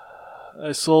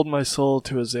 I sold my soul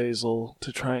to Azazel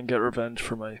to try and get revenge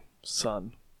for my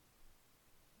son.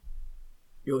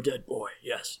 Your dead boy,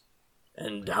 yes.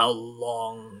 And how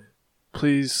long?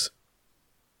 Please,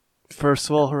 first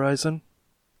of all, Horizon,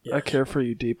 I Yes. care for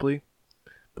you deeply,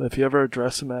 but if you ever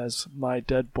address him as my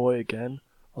dead boy again,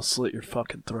 I'll slit your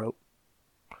fucking throat.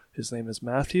 His name is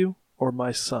Matthew or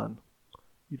my son.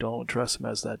 You don't address him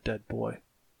as that dead boy.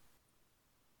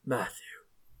 Matthew.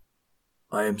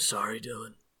 I am sorry,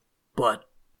 Dylan, but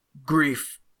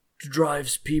grief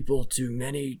drives people to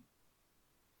many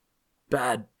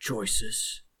bad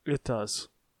choices, It does.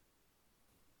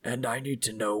 and I need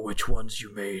to know which ones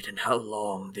you made and how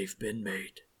long they've been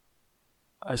made.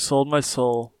 I sold my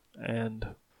soul,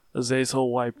 and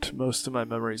Azazel wiped most of my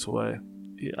memories away.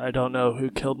 I don't know who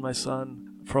killed my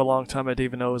son. For a long time, I didn't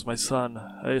even know it was my son.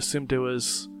 I assumed it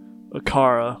was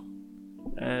Akara,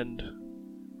 and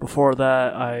before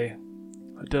that, I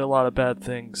did a lot of bad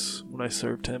things when I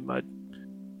served him.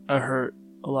 I hurt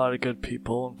a lot of good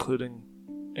people,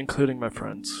 including my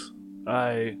friends.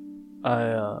 I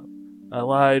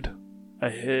lied, I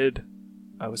hid,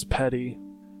 I was petty,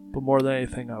 but more than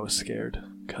anything, I was scared,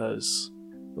 because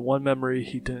the one memory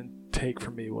he didn't take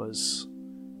from me was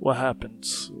what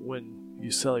happens when you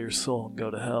sell your soul and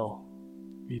go to hell.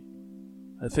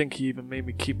 I think he even made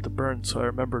me keep the burn so I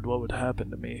remembered what would happen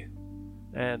to me.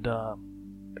 And I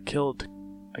killed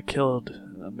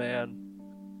a man,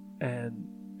 and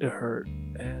it hurt.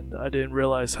 And I didn't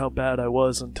realize how bad I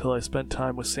was until I spent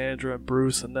time with Sandra and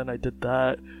Bruce, and then I did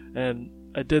that. And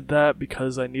I did that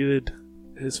because I needed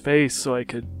his face so I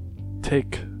could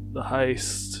take the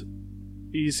heist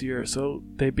easier, so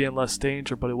they'd be in less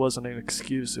danger, but it wasn't an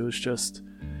excuse. It was just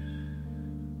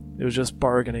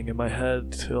bargaining in my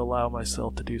head to allow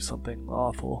myself to do something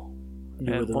awful.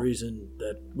 You were the reason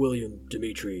that William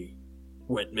Dimitri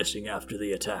went missing after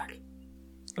the attack.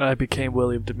 I became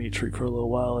William Dimitri for a little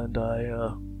while, and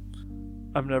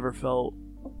I've never felt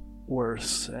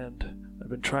worse, and I've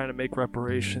been trying to make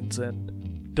reparations.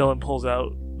 And Dylan pulls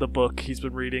out the book he's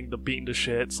been reading, the Beaten to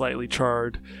Shit, Slightly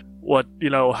Charred,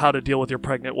 How to Deal with Your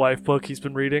Pregnant Wife book he's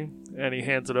been reading, and he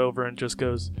hands it over and just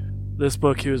goes, this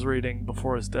book he was reading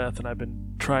before his death, and I've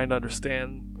been trying to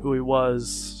understand who he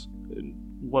was and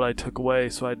what I took away,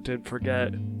 so I didn't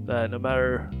forget that no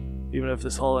matter, even if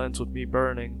this all ends with me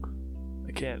burning,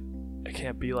 I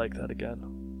can't be like that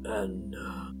again. And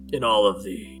in all of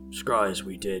the scries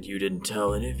we did, you didn't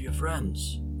tell any of your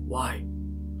friends. Why?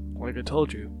 Like I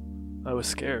told you, I was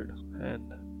scared,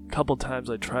 and a couple times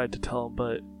I tried to tell him,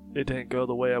 but it didn't go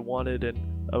the way I wanted,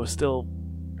 and I was still...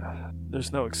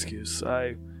 There's no excuse.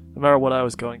 No matter what I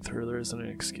was going through, there isn't an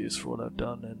excuse for what I've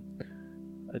done, and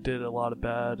I did a lot of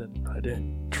bad, and I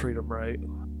didn't treat him right.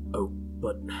 Oh,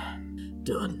 but...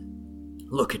 Dylan,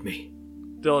 look at me.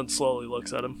 Dylan slowly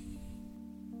looks at him.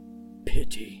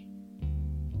 Pity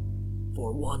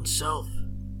for oneself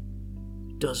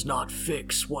does not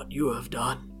fix what you have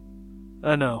done.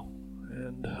 I know,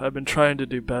 and I've been trying to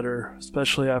do better,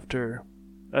 especially after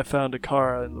I found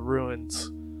Akara in the ruins,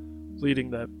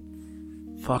 leading that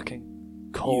fucking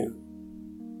cult.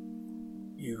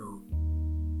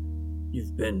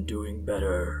 You've been doing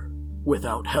better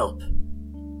without help.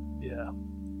 Yeah.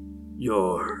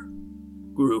 Your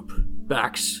group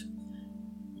backs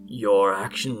your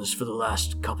actions for the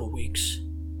last couple weeks.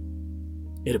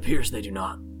 It appears they do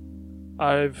not.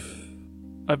 I've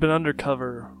been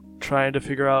undercover trying to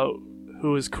figure out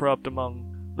who is corrupt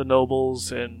among the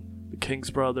nobles and the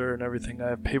king's brother and everything. I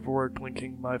have paperwork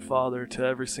linking my father to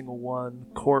every single one,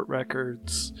 court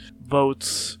records,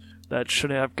 votes that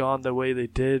shouldn't have gone the way they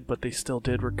did, but they still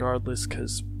did regardless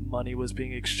because money was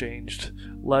being exchanged,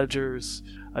 ledgers.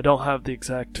 I don't have the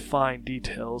exact fine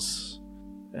details,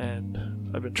 and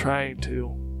I've been trying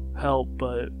to help,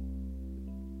 but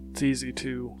it's easy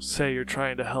to say you're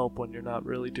trying to help when you're not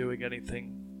really doing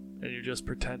anything and you're just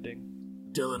pretending.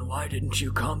 Dylan, why didn't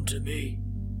you come to me?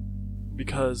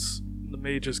 Because the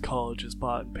Mages College is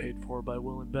bought and paid for by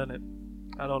Will and Bennett.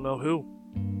 I don't know who.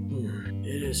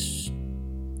 It is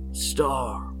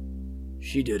Star.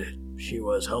 She did it. She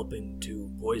was helping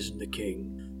to poison the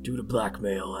king due to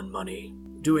blackmail and money,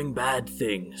 doing bad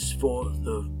things for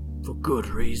good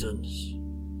reasons.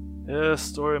 Yeah,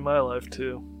 story of my life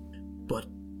too. But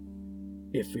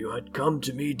if you had come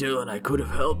to me, Dylan, I could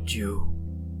have helped you.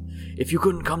 If you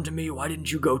couldn't come to me, why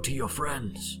didn't you go to your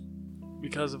friends?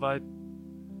 Because I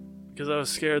was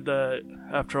scared that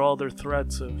after all their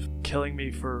threats of killing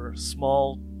me for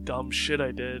small, dumb shit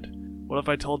I did, what if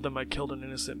I told them I killed an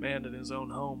innocent man in his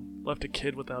own home, left a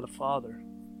kid without a father?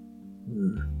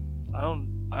 I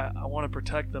want to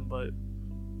protect them, but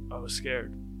I was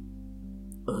scared.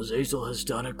 Azazel has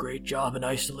done a great job in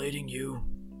isolating you,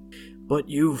 but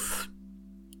you're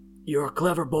a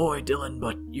clever boy, Dylan,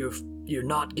 but you're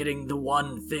not getting the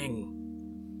one thing.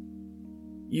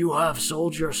 You have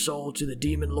sold your soul to the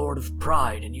Demon Lord of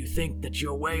Pride, and you think that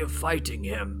your way of fighting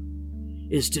him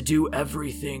is to do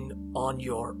everything on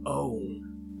your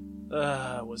own.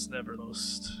 I was never the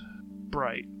most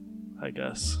bright, I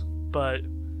guess. But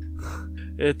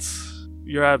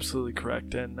you're absolutely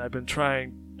correct, and I've been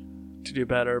trying to do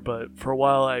better, but for a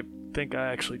while I think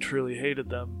I actually truly hated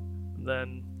them. And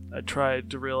then I tried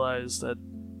to realize that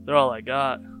they're all I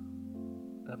got.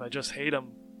 And if I just hate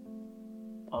them,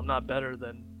 I'm not better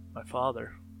than my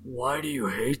father. Why do you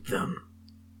hate them?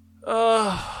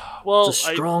 Well, it's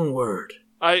a strong word.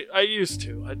 I used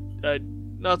to. I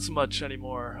not so much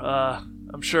anymore.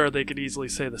 I'm sure they could easily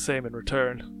say the same in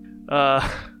return.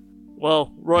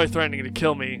 Well, Roy threatening to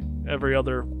kill me every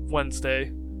other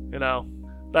Wednesday,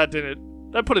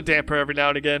 that put a damper every now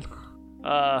and again.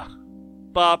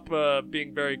 Bop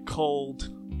being very cold,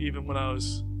 even when I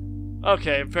was...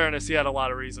 Okay, in fairness, he had a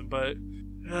lot of reason, but...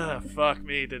 fuck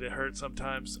me, did it hurt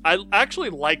sometimes. I actually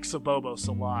like Sabobos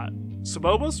a lot.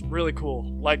 Sabobos, really cool.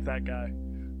 Like that guy.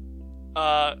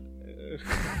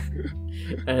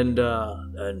 And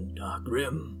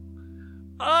Grim.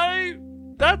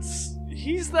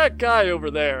 He's that guy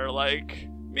over there. Like,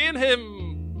 me and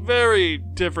him, very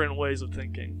different ways of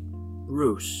thinking.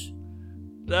 Bruce.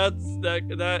 That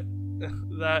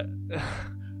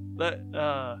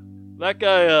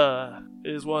guy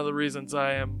is one of the reasons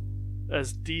I am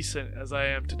as decent as I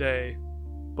am today.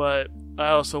 But I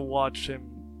also watched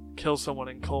him kill someone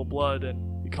in cold blood,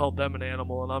 and he called them an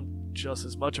animal, and I'm just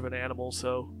as much of an animal.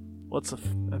 So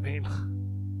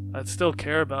I'd still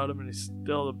care about him, and he's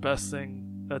still the best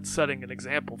thing that's setting an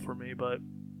example for me. But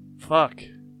fuck,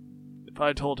 if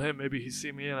I told him, maybe he'd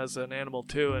see me as an animal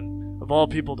too, and of all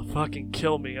people to fucking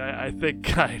kill me, I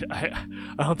think I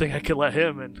don't think I could let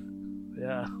him. And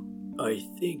yeah, I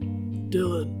think,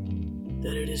 Dylan,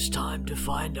 that it is time to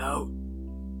find out.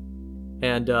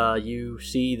 And you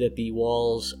see that the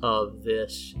walls of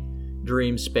this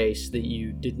dream space that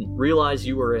you didn't realize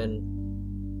you were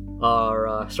in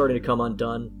are starting to come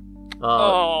undone.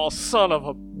 Oh, son of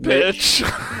a bitch!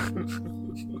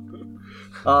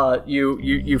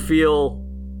 You feel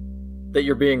that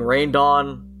you're being rained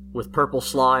on with purple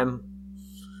slime.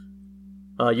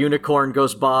 A unicorn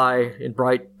goes by in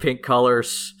bright pink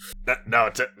colors. Now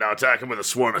attack him with a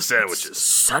swarm of sandwiches.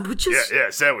 Sandwiches? Yeah,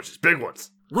 sandwiches. Big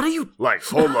ones. What are you... Like,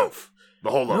 whole loaf. The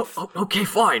whole loaf. No, okay,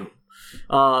 fine.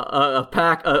 A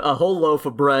whole loaf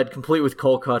of bread, complete with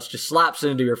cold cuts, just slaps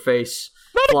into your face,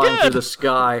 flying through the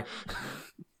sky.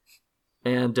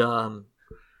 And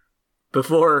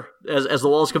before, as the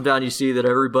walls come down, you see that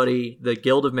everybody, the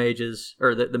Guild of Mages,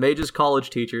 or the Mages College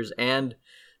teachers, and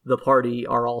the party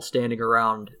are all standing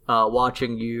around,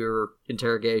 watching your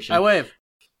interrogation. I wave.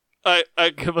 I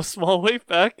give a small wave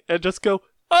back and just go,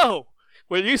 oh!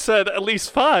 When you said at least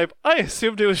 5, I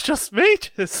assumed it was just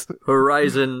mages.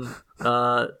 Horizon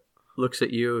looks at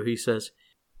you. He says,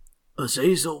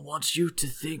 Azazel wants you to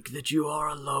think that you are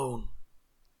alone.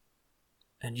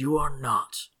 And you are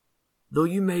not. Though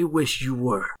you may wish you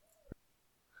were.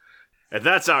 And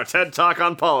that's our TED Talk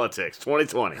on Politics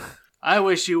 2020. I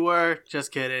wish you were.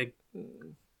 Just kidding.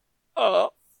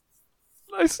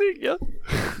 I see ya.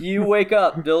 You wake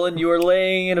up, Dylan. You are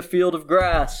laying in a field of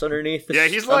grass underneath the... Yeah,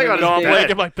 he's laying on No, I'm his laying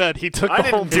bed. in my bed. He took I the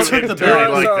whole didn't do bed. it the dirty bed.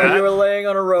 like sorry, that. you were laying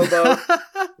on a rowboat.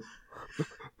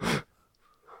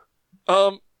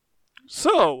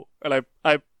 So, and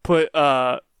I put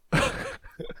I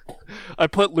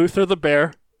put Luther the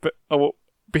bear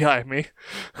behind me.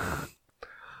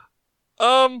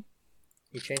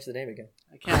 You changed the name again.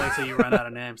 I can't wait till you run out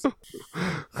of names.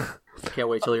 Can't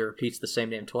wait till he repeats the same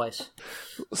name twice.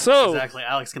 So Exactly.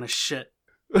 Alex gonna shit.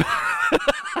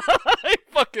 I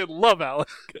fucking love Alec.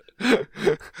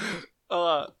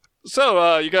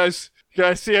 You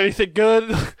guys see anything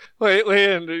good lately?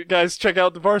 And you guys check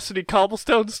out the Varsity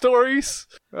Cobblestone stories?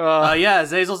 Yeah,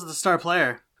 Zazel's the star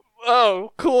player.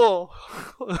 Oh, cool.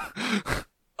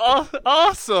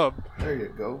 Awesome. There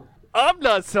you go. I'm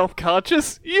not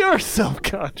self-conscious. You're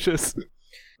self-conscious.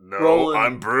 No, Roland.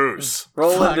 I'm Bruce.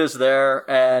 Roland is there,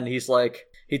 and he's like,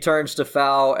 he turns to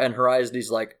Fao and Horizon. He's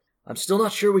like, I'm still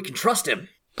not sure we can trust him.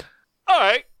 All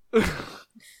right.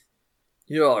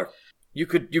 You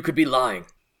could be lying.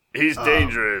 He's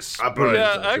dangerous. I put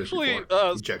Yeah, it in his actually,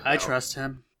 before. He checked I out. trust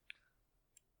him.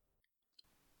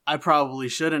 I probably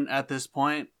shouldn't at this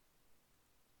point,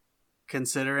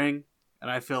 considering, and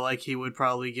I feel like he would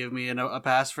probably give me a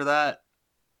pass for that,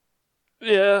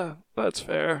 Yeah, that's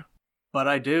fair. but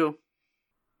I do.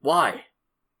 Why?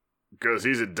 Because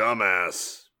he's a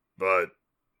dumbass. But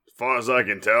as far as I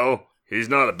can tell, he's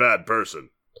not a bad person.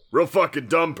 Real fucking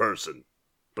dumb person.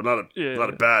 But not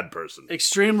a bad person.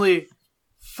 Extremely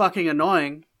fucking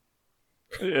annoying,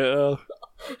 Yeah.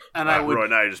 and I would. Roy,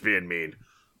 now you're just being mean.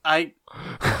 I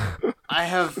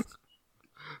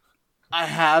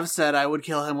have said I would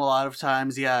kill him a lot of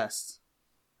times. Yes.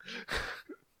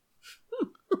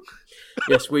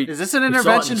 Yes, we. Is this an we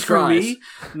saw it in intervention for me?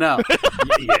 Skies. No.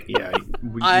 Yeah.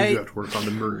 You have to work on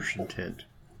the murderous intent.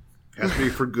 Has to be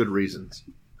for good reasons.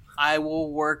 I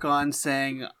will work on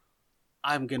saying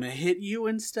I'm gonna hit you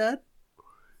instead.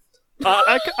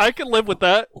 I can live with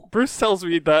that. Bruce tells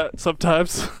me that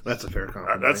sometimes. That's a fair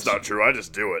compromise. That's not true. I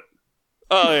just do it.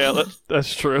 Oh yeah,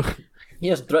 that's true. He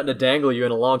hasn't threatened to dangle you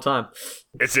in a long time.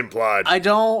 It's implied. I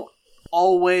don't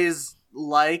always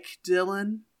like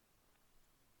Dylan,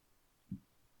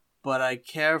 but I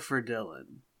care for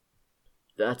Dylan.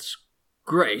 That's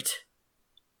great.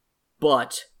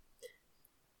 But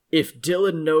if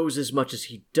Dylan knows as much as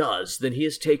he does, then he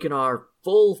has taken our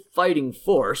full fighting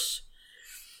force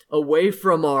away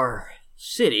from our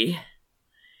city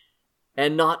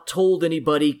and not told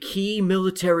anybody key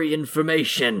military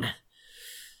information.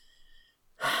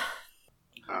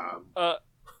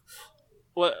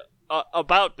 What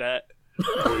about that?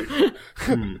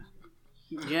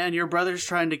 Yeah, and your brother's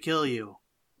trying to kill you.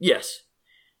 Yes.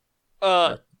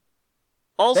 Also,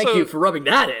 Thank you for rubbing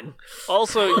that in.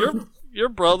 Also, your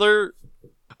brother,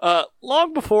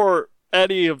 long before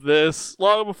any of this,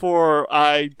 long before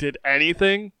I did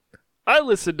anything, I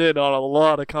listened in on a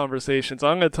lot of conversations.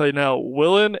 I'm going to tell you now,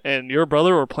 Willen and your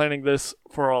brother were planning this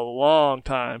for a long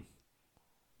time.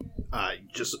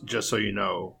 Just so you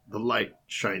know, the light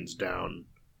shines down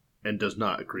and does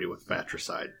not agree with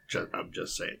fratricide. I'm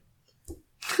just saying.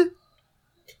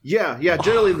 Yeah.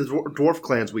 Generally, in the dwarf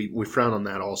clans, we frown on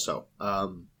that also.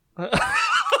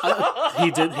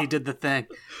 He did the thing,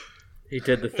 He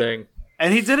did the thing.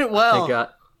 and he did it well. Thank God.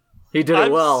 He did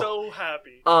it well. I'm so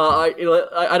happy.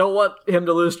 I don't want him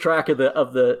to lose track of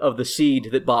the seed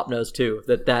that Bop knows too.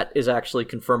 That is actually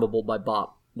confirmable by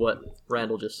Bop. What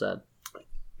Randall just said.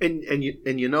 And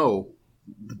you know,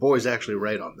 the boy's actually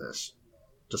right on this.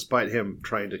 Despite him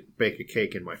trying to bake a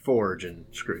cake in my forge and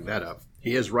screwing that up,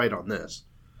 he is right on this.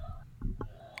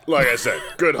 Like I said,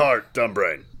 good heart, dumb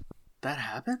brain. That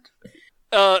happened?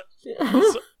 So,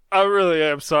 I really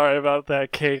am sorry about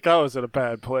that cake. I was in a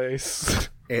bad place.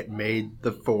 It made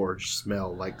the forge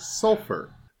smell like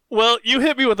sulfur. Well, you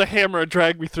hit me with a hammer and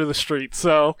dragged me through the street,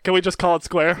 so can we just call it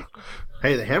square?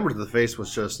 Hey, the hammer to the face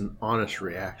was just an honest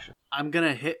reaction. I'm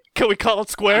gonna hit Can we call it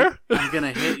square? I'm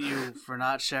gonna hit you for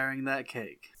not sharing that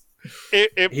cake.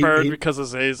 It burned he- because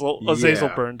Azazel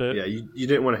burned it. Yeah, you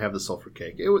didn't want to have the sulfur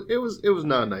cake. It was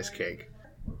not a nice cake.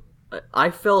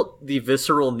 I felt the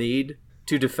visceral need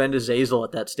to defend Azazel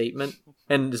at that statement,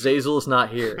 and Azazel is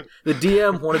not here. The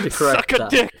DM wanted to correct Suck a that.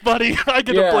 dick, buddy. I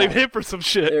get Yeah. to blame him for some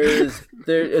shit.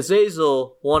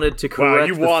 Azazel wanted to Wow, correct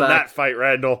you the won fact. that fight,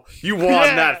 Randall. You won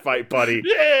Yeah. that fight, buddy.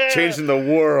 Yeah! Changing the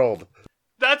world.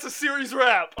 That's a series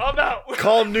wrap. I'm out.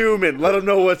 Call Newman. Let him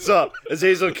know what's up.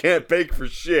 Azazel can't bake for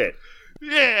shit.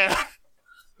 Yeah.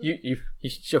 You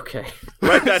okay?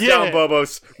 Write that Yeah. down,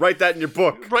 Bobos. Write that in your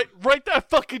book. Write that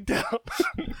fucking down.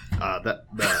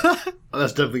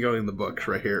 That's definitely going in the book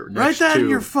right here. Write Next that in to,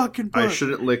 your fucking book. I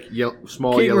shouldn't lick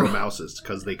small King yellow Ro- mouses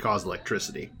because they cause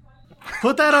electricity.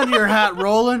 Put that on your hat,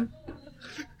 Roland.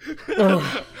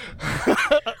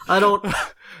 I don't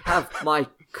have my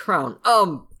crown.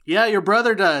 Yeah, your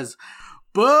brother does.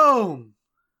 Boom.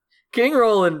 King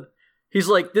Roland, he's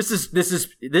like,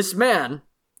 this man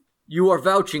you are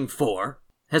vouching for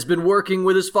has been working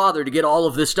with his father to get all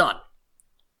of this done.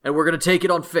 And we're going to take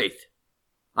it on faith.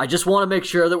 I just want to make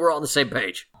sure that we're on the same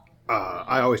page.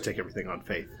 I always take everything on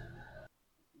faith.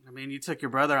 I mean, you took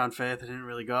your brother on faith. It didn't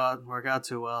really work out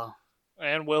too well.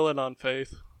 And Willen on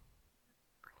faith.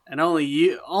 And only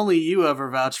you ever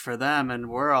vouched for them, and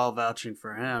we're all vouching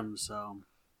for him, so...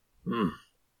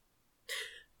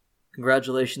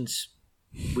 Congratulations.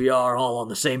 We are all on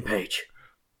the same page.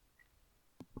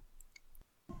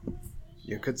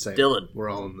 You could say Dylan. we're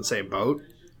all in the same boat.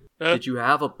 Did you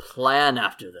have a plan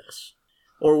after this?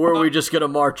 Or were we just going to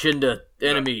march into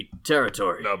enemy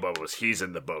territory? No, Bobos. He's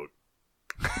in the boat.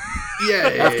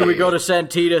 Yay! After we go to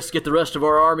Santitas, get the rest of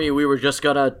our army, we were just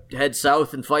going to head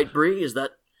south and fight Bree? Is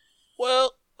that...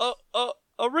 Well,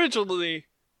 originally,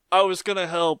 I was gonna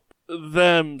help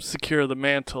them secure the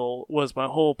mantle, was my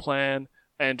whole plan,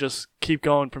 and just keep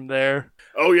going from there.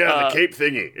 Oh, yeah, the cape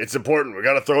thingy. It's important. We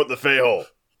got to throw it in the Fey hole.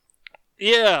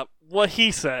 Yeah, what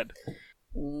he said.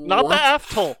 Not What? the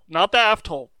aft hole. Not the aft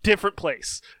hole. Different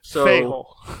place. So- Fey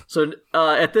hole. So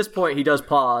at this point, he does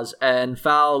pause, and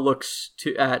Fowl looks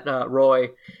at Roy,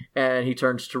 and he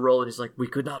turns to Roland. He's like, "We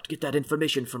could not get that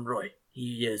information from Roy.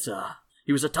 He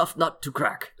was a tough nut to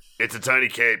crack." It's a tiny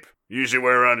cape. You usually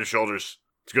wear around your shoulders.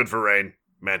 It's good for rain.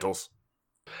 Mantles.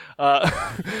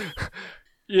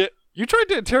 Yeah, you tried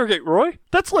to interrogate Roy?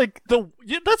 That's like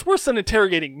that's worse than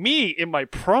interrogating me in my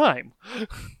prime.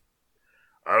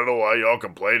 I don't know why y'all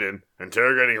complaining.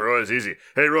 Interrogating Roy is easy.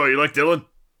 Hey, Roy, you like Dylan?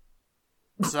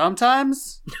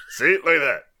 Sometimes? See? Look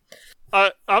at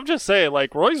that. I'm just saying,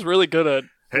 like, Roy's really good at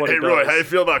what Hey, he Roy, does. how you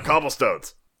feel about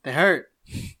cobblestones? They hurt.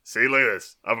 See, look at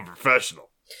this. I'm a professional.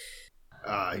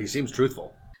 He seems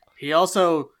truthful. He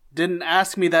also didn't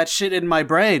ask me that shit in my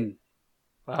brain.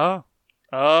 Oh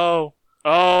no.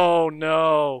 Oh,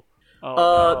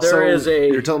 no.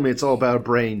 You're telling me it's all about a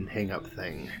brain hang-up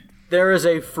thing. There is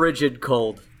a frigid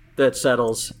cold that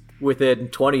settles within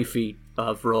 20 feet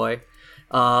of Roy.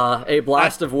 A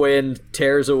blast of wind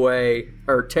tears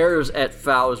at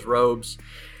Fow's robes,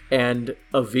 and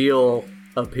a veil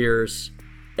appears.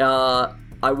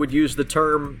 I would use the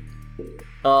term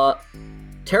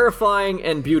terrifying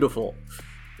and beautiful.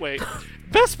 Wait.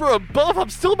 Vesper above, I'm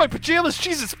still in my pajamas.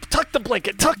 Jesus, tuck the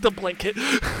blanket.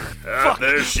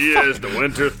 There she is, the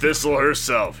winter thistle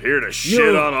herself, here to shit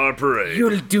You'll- on our parade.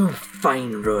 You'll do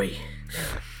fine, Roy.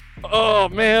 Oh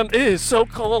man, it is so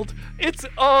cold.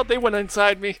 They went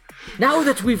inside me. Now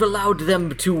that we've allowed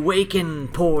them to waken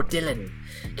poor Dylan,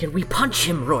 can we punch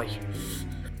him, Roy?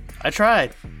 I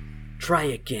tried. Try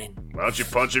again. Why don't you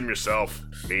punch him yourself,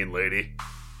 mean lady?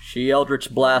 She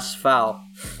Eldritch blasts Foul.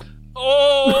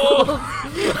 Oh!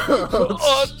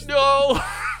 Oh no!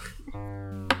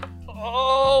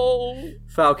 Oh!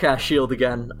 Foul cast shield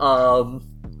again.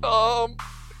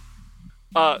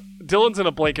 Dylan's in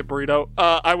a blanket burrito.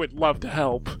 I would love to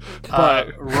help, Uh,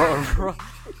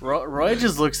 but Roy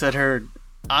just looks at her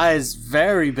eyes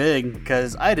very big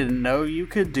because I didn't know you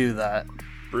could do that.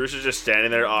 Bruce is just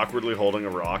standing there awkwardly holding a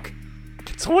rock.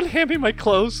 can someone hand me my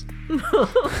clothes?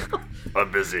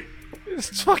 I'm busy.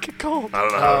 It's fucking cold. I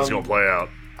don't know how this is gonna play out.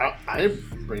 I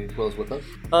bring clothes with us.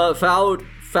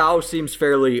 Foul seems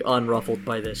fairly unruffled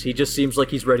by this. He just seems like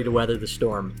he's ready to weather the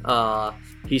storm.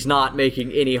 He's not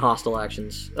making any hostile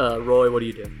actions. Roy, what do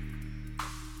you do?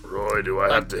 Roy, do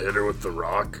I have to hit her with the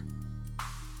rock?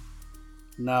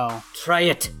 No, Try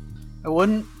it. I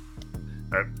wouldn't.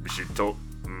 She told...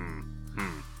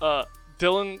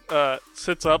 Dylan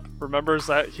sits up, remembers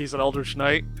that he's an Eldritch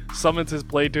Knight, summons his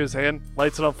blade to his hand,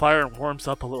 lights it on fire, and warms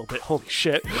up a little bit. Holy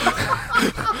shit.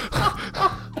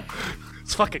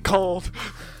 It's fucking cold.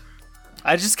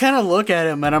 I just kind of look at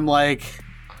him and I'm like,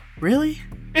 really?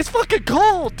 It's fucking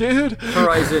cold, dude!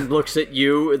 Horizon looks at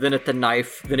you, then at the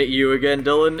knife, then at you again,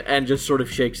 Dylan, and just sort of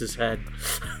shakes his head.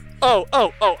 Oh,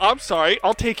 I'm sorry.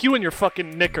 I'll take you in your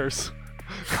fucking knickers.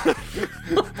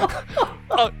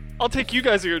 I'll take you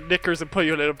guys in your knickers and put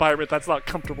you in an environment that's not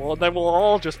comfortable, and then we'll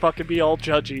all just fucking be all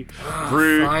judgy.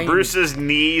 Fine. Bruce's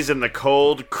knees in the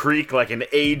cold creak like an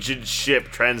aged ship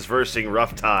transversing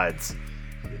rough tides.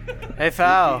 Hey,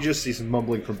 Foul. You just see some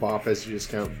mumbling from Bob as he just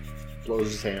kind of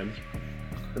blows his hand.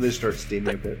 And then starts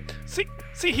steaming a bit.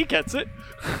 See, he gets it.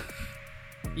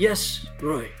 Yes,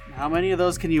 Roy. How many of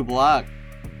those can you block?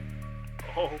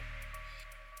 Oh,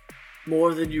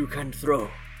 More than you can throw.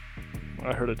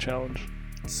 I heard a challenge.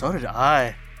 So did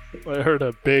I. I heard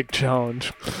a big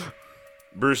challenge.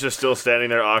 Bruce is still standing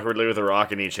there awkwardly with a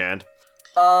rock in each hand.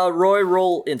 Roy,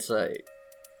 roll insight.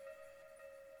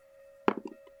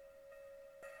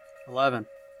 11.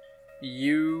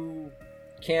 You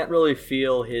can't really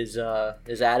feel his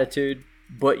attitude,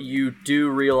 but you do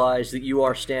realize that you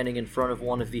are standing in front of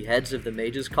one of the heads of the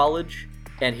Mages College,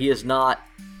 and he is not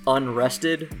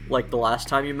unrested like the last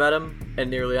time you met him, and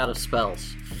nearly out of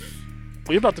spells.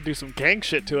 We about to do some gang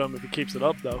shit to him if he keeps it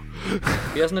up, though.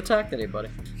 He hasn't attacked anybody.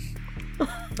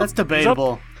 That's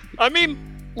debatable. I mean,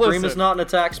 Dream is listen. not an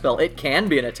attack spell. It can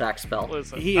be an attack spell.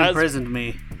 Listen, He as- imprisoned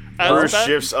me. as Bruce that-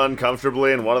 shifts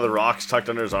uncomfortably and one of the rocks tucked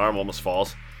under his arm almost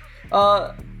falls.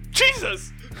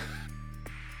 Jesus!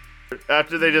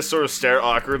 After they just sort of stare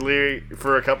awkwardly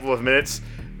for a couple of minutes,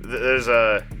 there's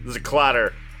a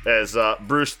clatter as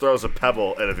Bruce throws a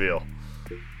pebble at Avil.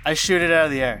 I shoot it out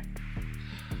of the air.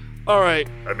 Alright,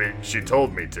 I mean, she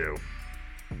told me to.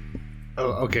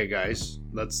 Oh, okay, guys.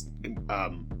 Let's.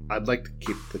 I'd like to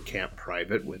keep the camp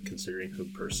private with considering who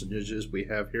personages we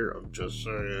have here. I'm just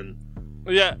saying.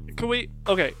 yeah, can we...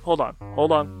 Okay, hold on.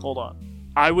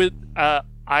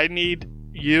 I need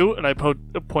you, and I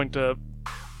point to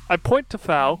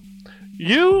Foul.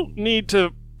 You need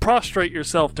to prostrate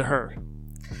yourself to her.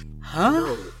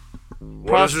 Huh? What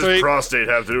does Prostrate. his prostate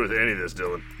have to do with any of this,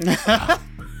 Dylan?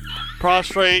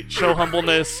 Prostrate, show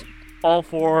humbleness, all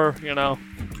four,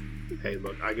 Hey,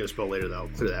 look, I get a spell later that'll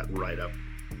clear that right up.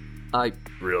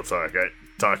 Real talk.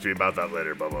 Talk to me about that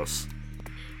later, Bubbles.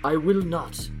 I will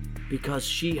not, because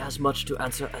she has much to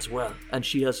answer as well, and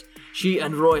she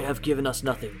and Roy have given us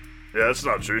nothing. Yeah, that's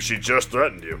not true. She just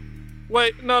threatened you.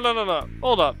 Wait, no.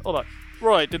 Hold on.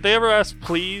 Roy, did they ever ask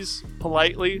please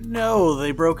politely? No,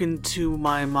 they broke into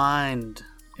my mind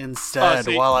instead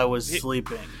see, while I was he-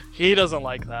 sleeping. He doesn't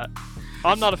like that.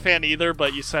 I'm not a fan either,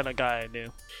 but you sent a guy I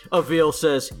knew. Avil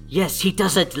says, "Yes, he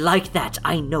doesn't like that.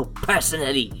 I know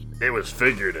personally." It was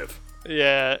figurative.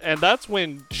 Yeah, and that's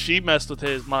when she messed with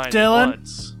his mind Dylan?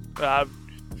 once.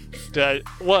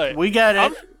 What? We got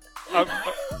it. I'm-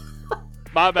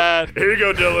 my bad. Here you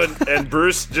go, Dylan. And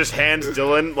Bruce just hands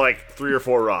Dylan like 3 or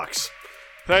 4 rocks.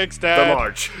 Thanks, The Dad.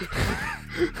 large.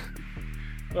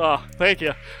 Oh, thank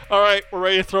you. All right, we're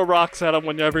ready to throw rocks at him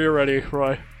whenever you're ready,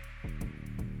 Roy.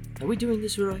 Are we doing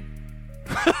this, Roy?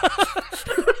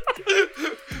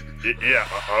 Yeah,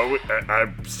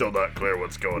 I'm still not clear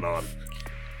what's going on.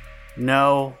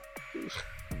 No,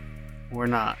 we're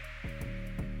not.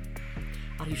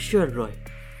 Are you sure, Roy?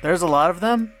 There's a lot of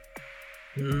them?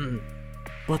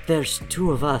 But there's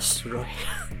two of us, Roy.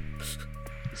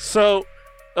 So,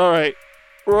 alright.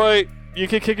 Roy, you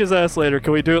can kick his ass later.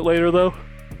 Can we do it later, though?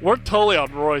 We're totally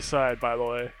on Roy's side, by the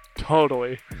way.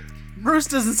 Totally. Bruce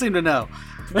doesn't seem to know.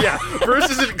 Yeah, Bruce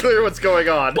isn't clear what's going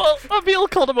on. Well, Emil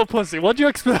called him a pussy. What'd you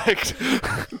expect?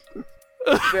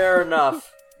 Fair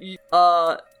enough.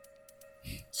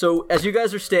 So, as you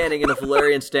guys are standing in a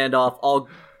Valerian standoff, all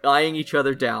eyeing each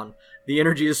other down, the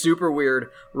energy is super weird.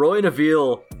 Roy and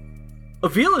Avil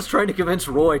is trying to convince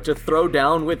Roy to throw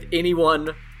down with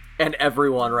anyone and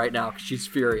everyone right now, because she's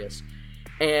furious.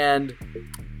 And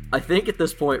I think at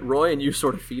this point, Roy and you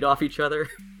sort of feed off each other.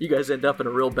 You guys end up in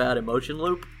a real bad emotion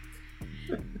loop.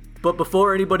 But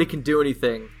before anybody can do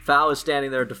anything, Fao is standing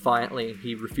there defiantly.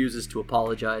 He refuses to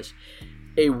apologize.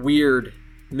 A weird,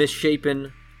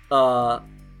 misshapen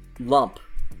lump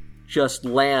just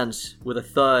lands with a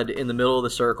thud in the middle of the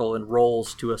circle and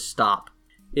rolls to a stop.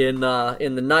 In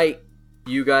the night,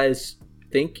 you guys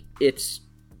think it's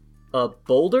a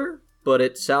boulder, but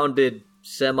it sounded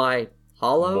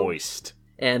semi-hollow. Moist.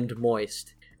 And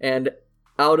moist. And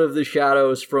out of the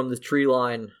shadows from the tree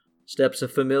line steps a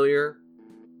familiar,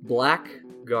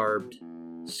 black-garbed,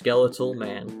 skeletal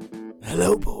man.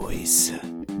 Hello, boys.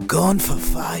 Gone for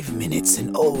 5 minutes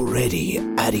and already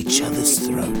at each other's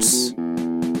throats.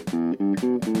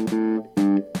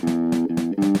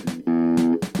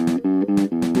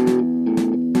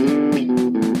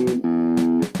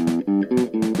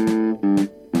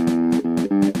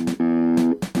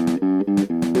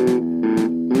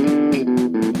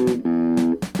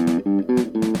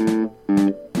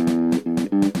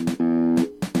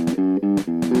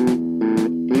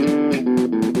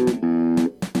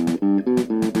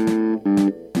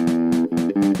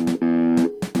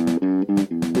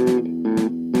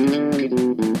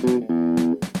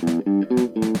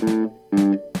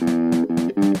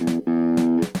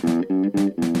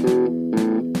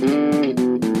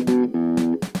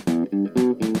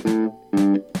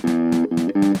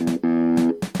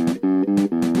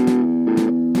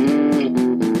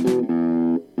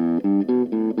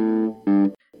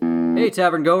 Hey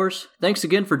Tavern Goers, thanks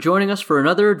again for joining us for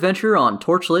another adventure on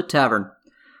Torchlit Tavern.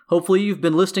 Hopefully you've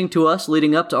been listening to us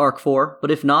leading up to Arc 4,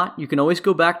 but if not, you can always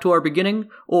go back to our beginning,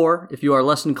 or, if you are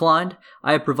less inclined,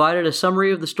 I have provided a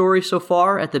summary of the story so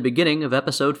far at the beginning of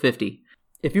episode 50.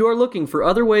 If you are looking for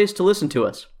other ways to listen to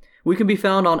us, we can be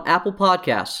found on Apple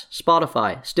Podcasts,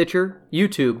 Spotify, Stitcher,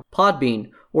 YouTube,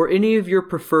 Podbean, or any of your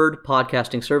preferred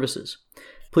podcasting services.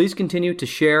 Please continue to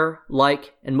share,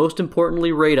 like, and most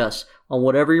importantly rate us on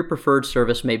whatever your preferred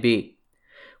service may be.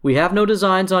 We have no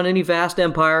designs on any vast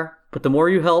empire, but the more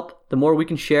you help, the more we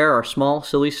can share our small,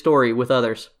 silly story with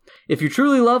others. If you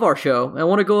truly love our show and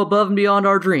want to go above and beyond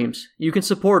our dreams, you can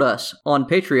support us on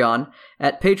Patreon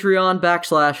at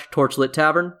Patreon.com/Torchlit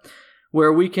Tavern,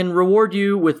 where we can reward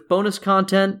you with bonus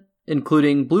content,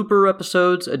 including blooper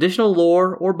episodes, additional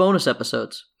lore, or bonus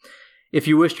episodes. If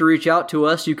you wish to reach out to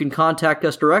us, you can contact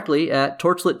us directly at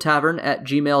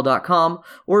torchlittavern@gmail.com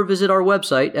or visit our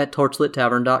website at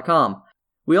torchlittavern.com.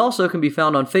 We also can be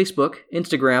found on Facebook,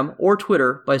 Instagram, or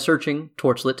Twitter by searching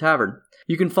Torchlit Tavern.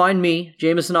 You can find me,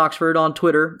 Jameson Oxford, on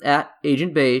Twitter at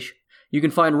Agent Beige. You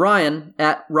can find Ryan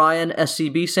at Ryan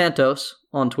SCB Santos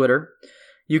on Twitter.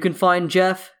 You can find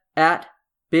Jeff at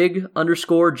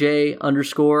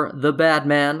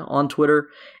Big_J_the_Badman on Twitter,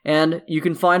 and you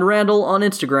can find Randall on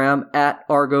Instagram at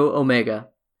Argo Omega.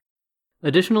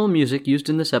 Additional music used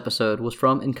in this episode was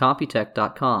from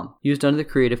Incompetech.com, used under the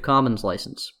Creative Commons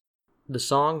license. The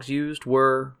songs used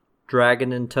were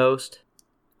Dragon and Toast,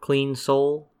 Clean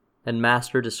Soul, and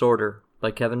Master Disorder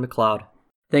by Kevin MacLeod.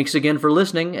 Thanks again for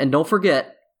listening, and don't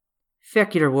forget,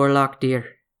 feck your warlock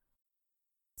dear.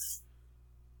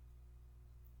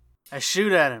 I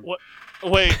shoot at him. What?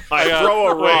 Wait, I throw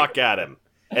a rock at him.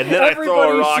 And then I throw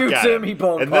a rock at him.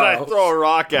 And then I throw a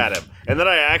rock at him. And then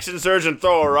I action surge and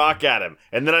throw a rock at him.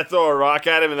 And then I throw a rock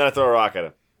at him, and then I throw a rock at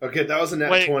him. Okay, that was a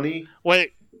nat 20.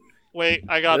 Wait,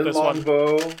 I got then this one.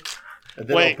 longbow. And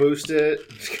then I'll boost it.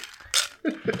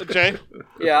 Jay?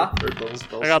 Yeah?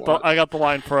 I got the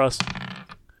line for us.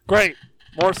 Great.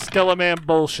 More Skeleman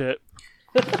bullshit.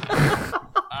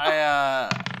 I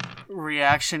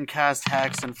reaction cast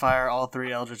Hex and fire all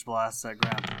 3 Eldritch Blasts at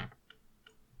Grim.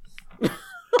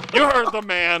 You heard the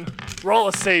man. Roll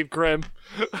a save, Grim.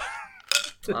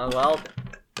 Well,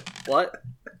 what?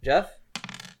 Jeff?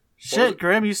 Shit,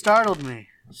 Grim, you startled me.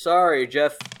 Sorry,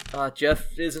 Jeff.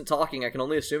 Jeff isn't talking. I can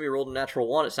only assume he rolled a natural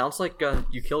 1. It sounds like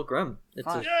you killed Grim.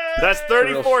 That's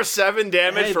 34-7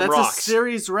 damage from that's rocks. a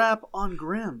series wrap on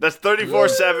Grim. That's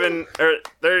 34-7 or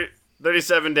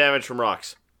 37 damage from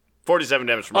rocks. 47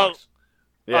 damage from rocks.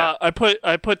 Yeah.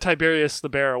 I put Tiberius the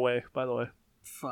bear away. By the way.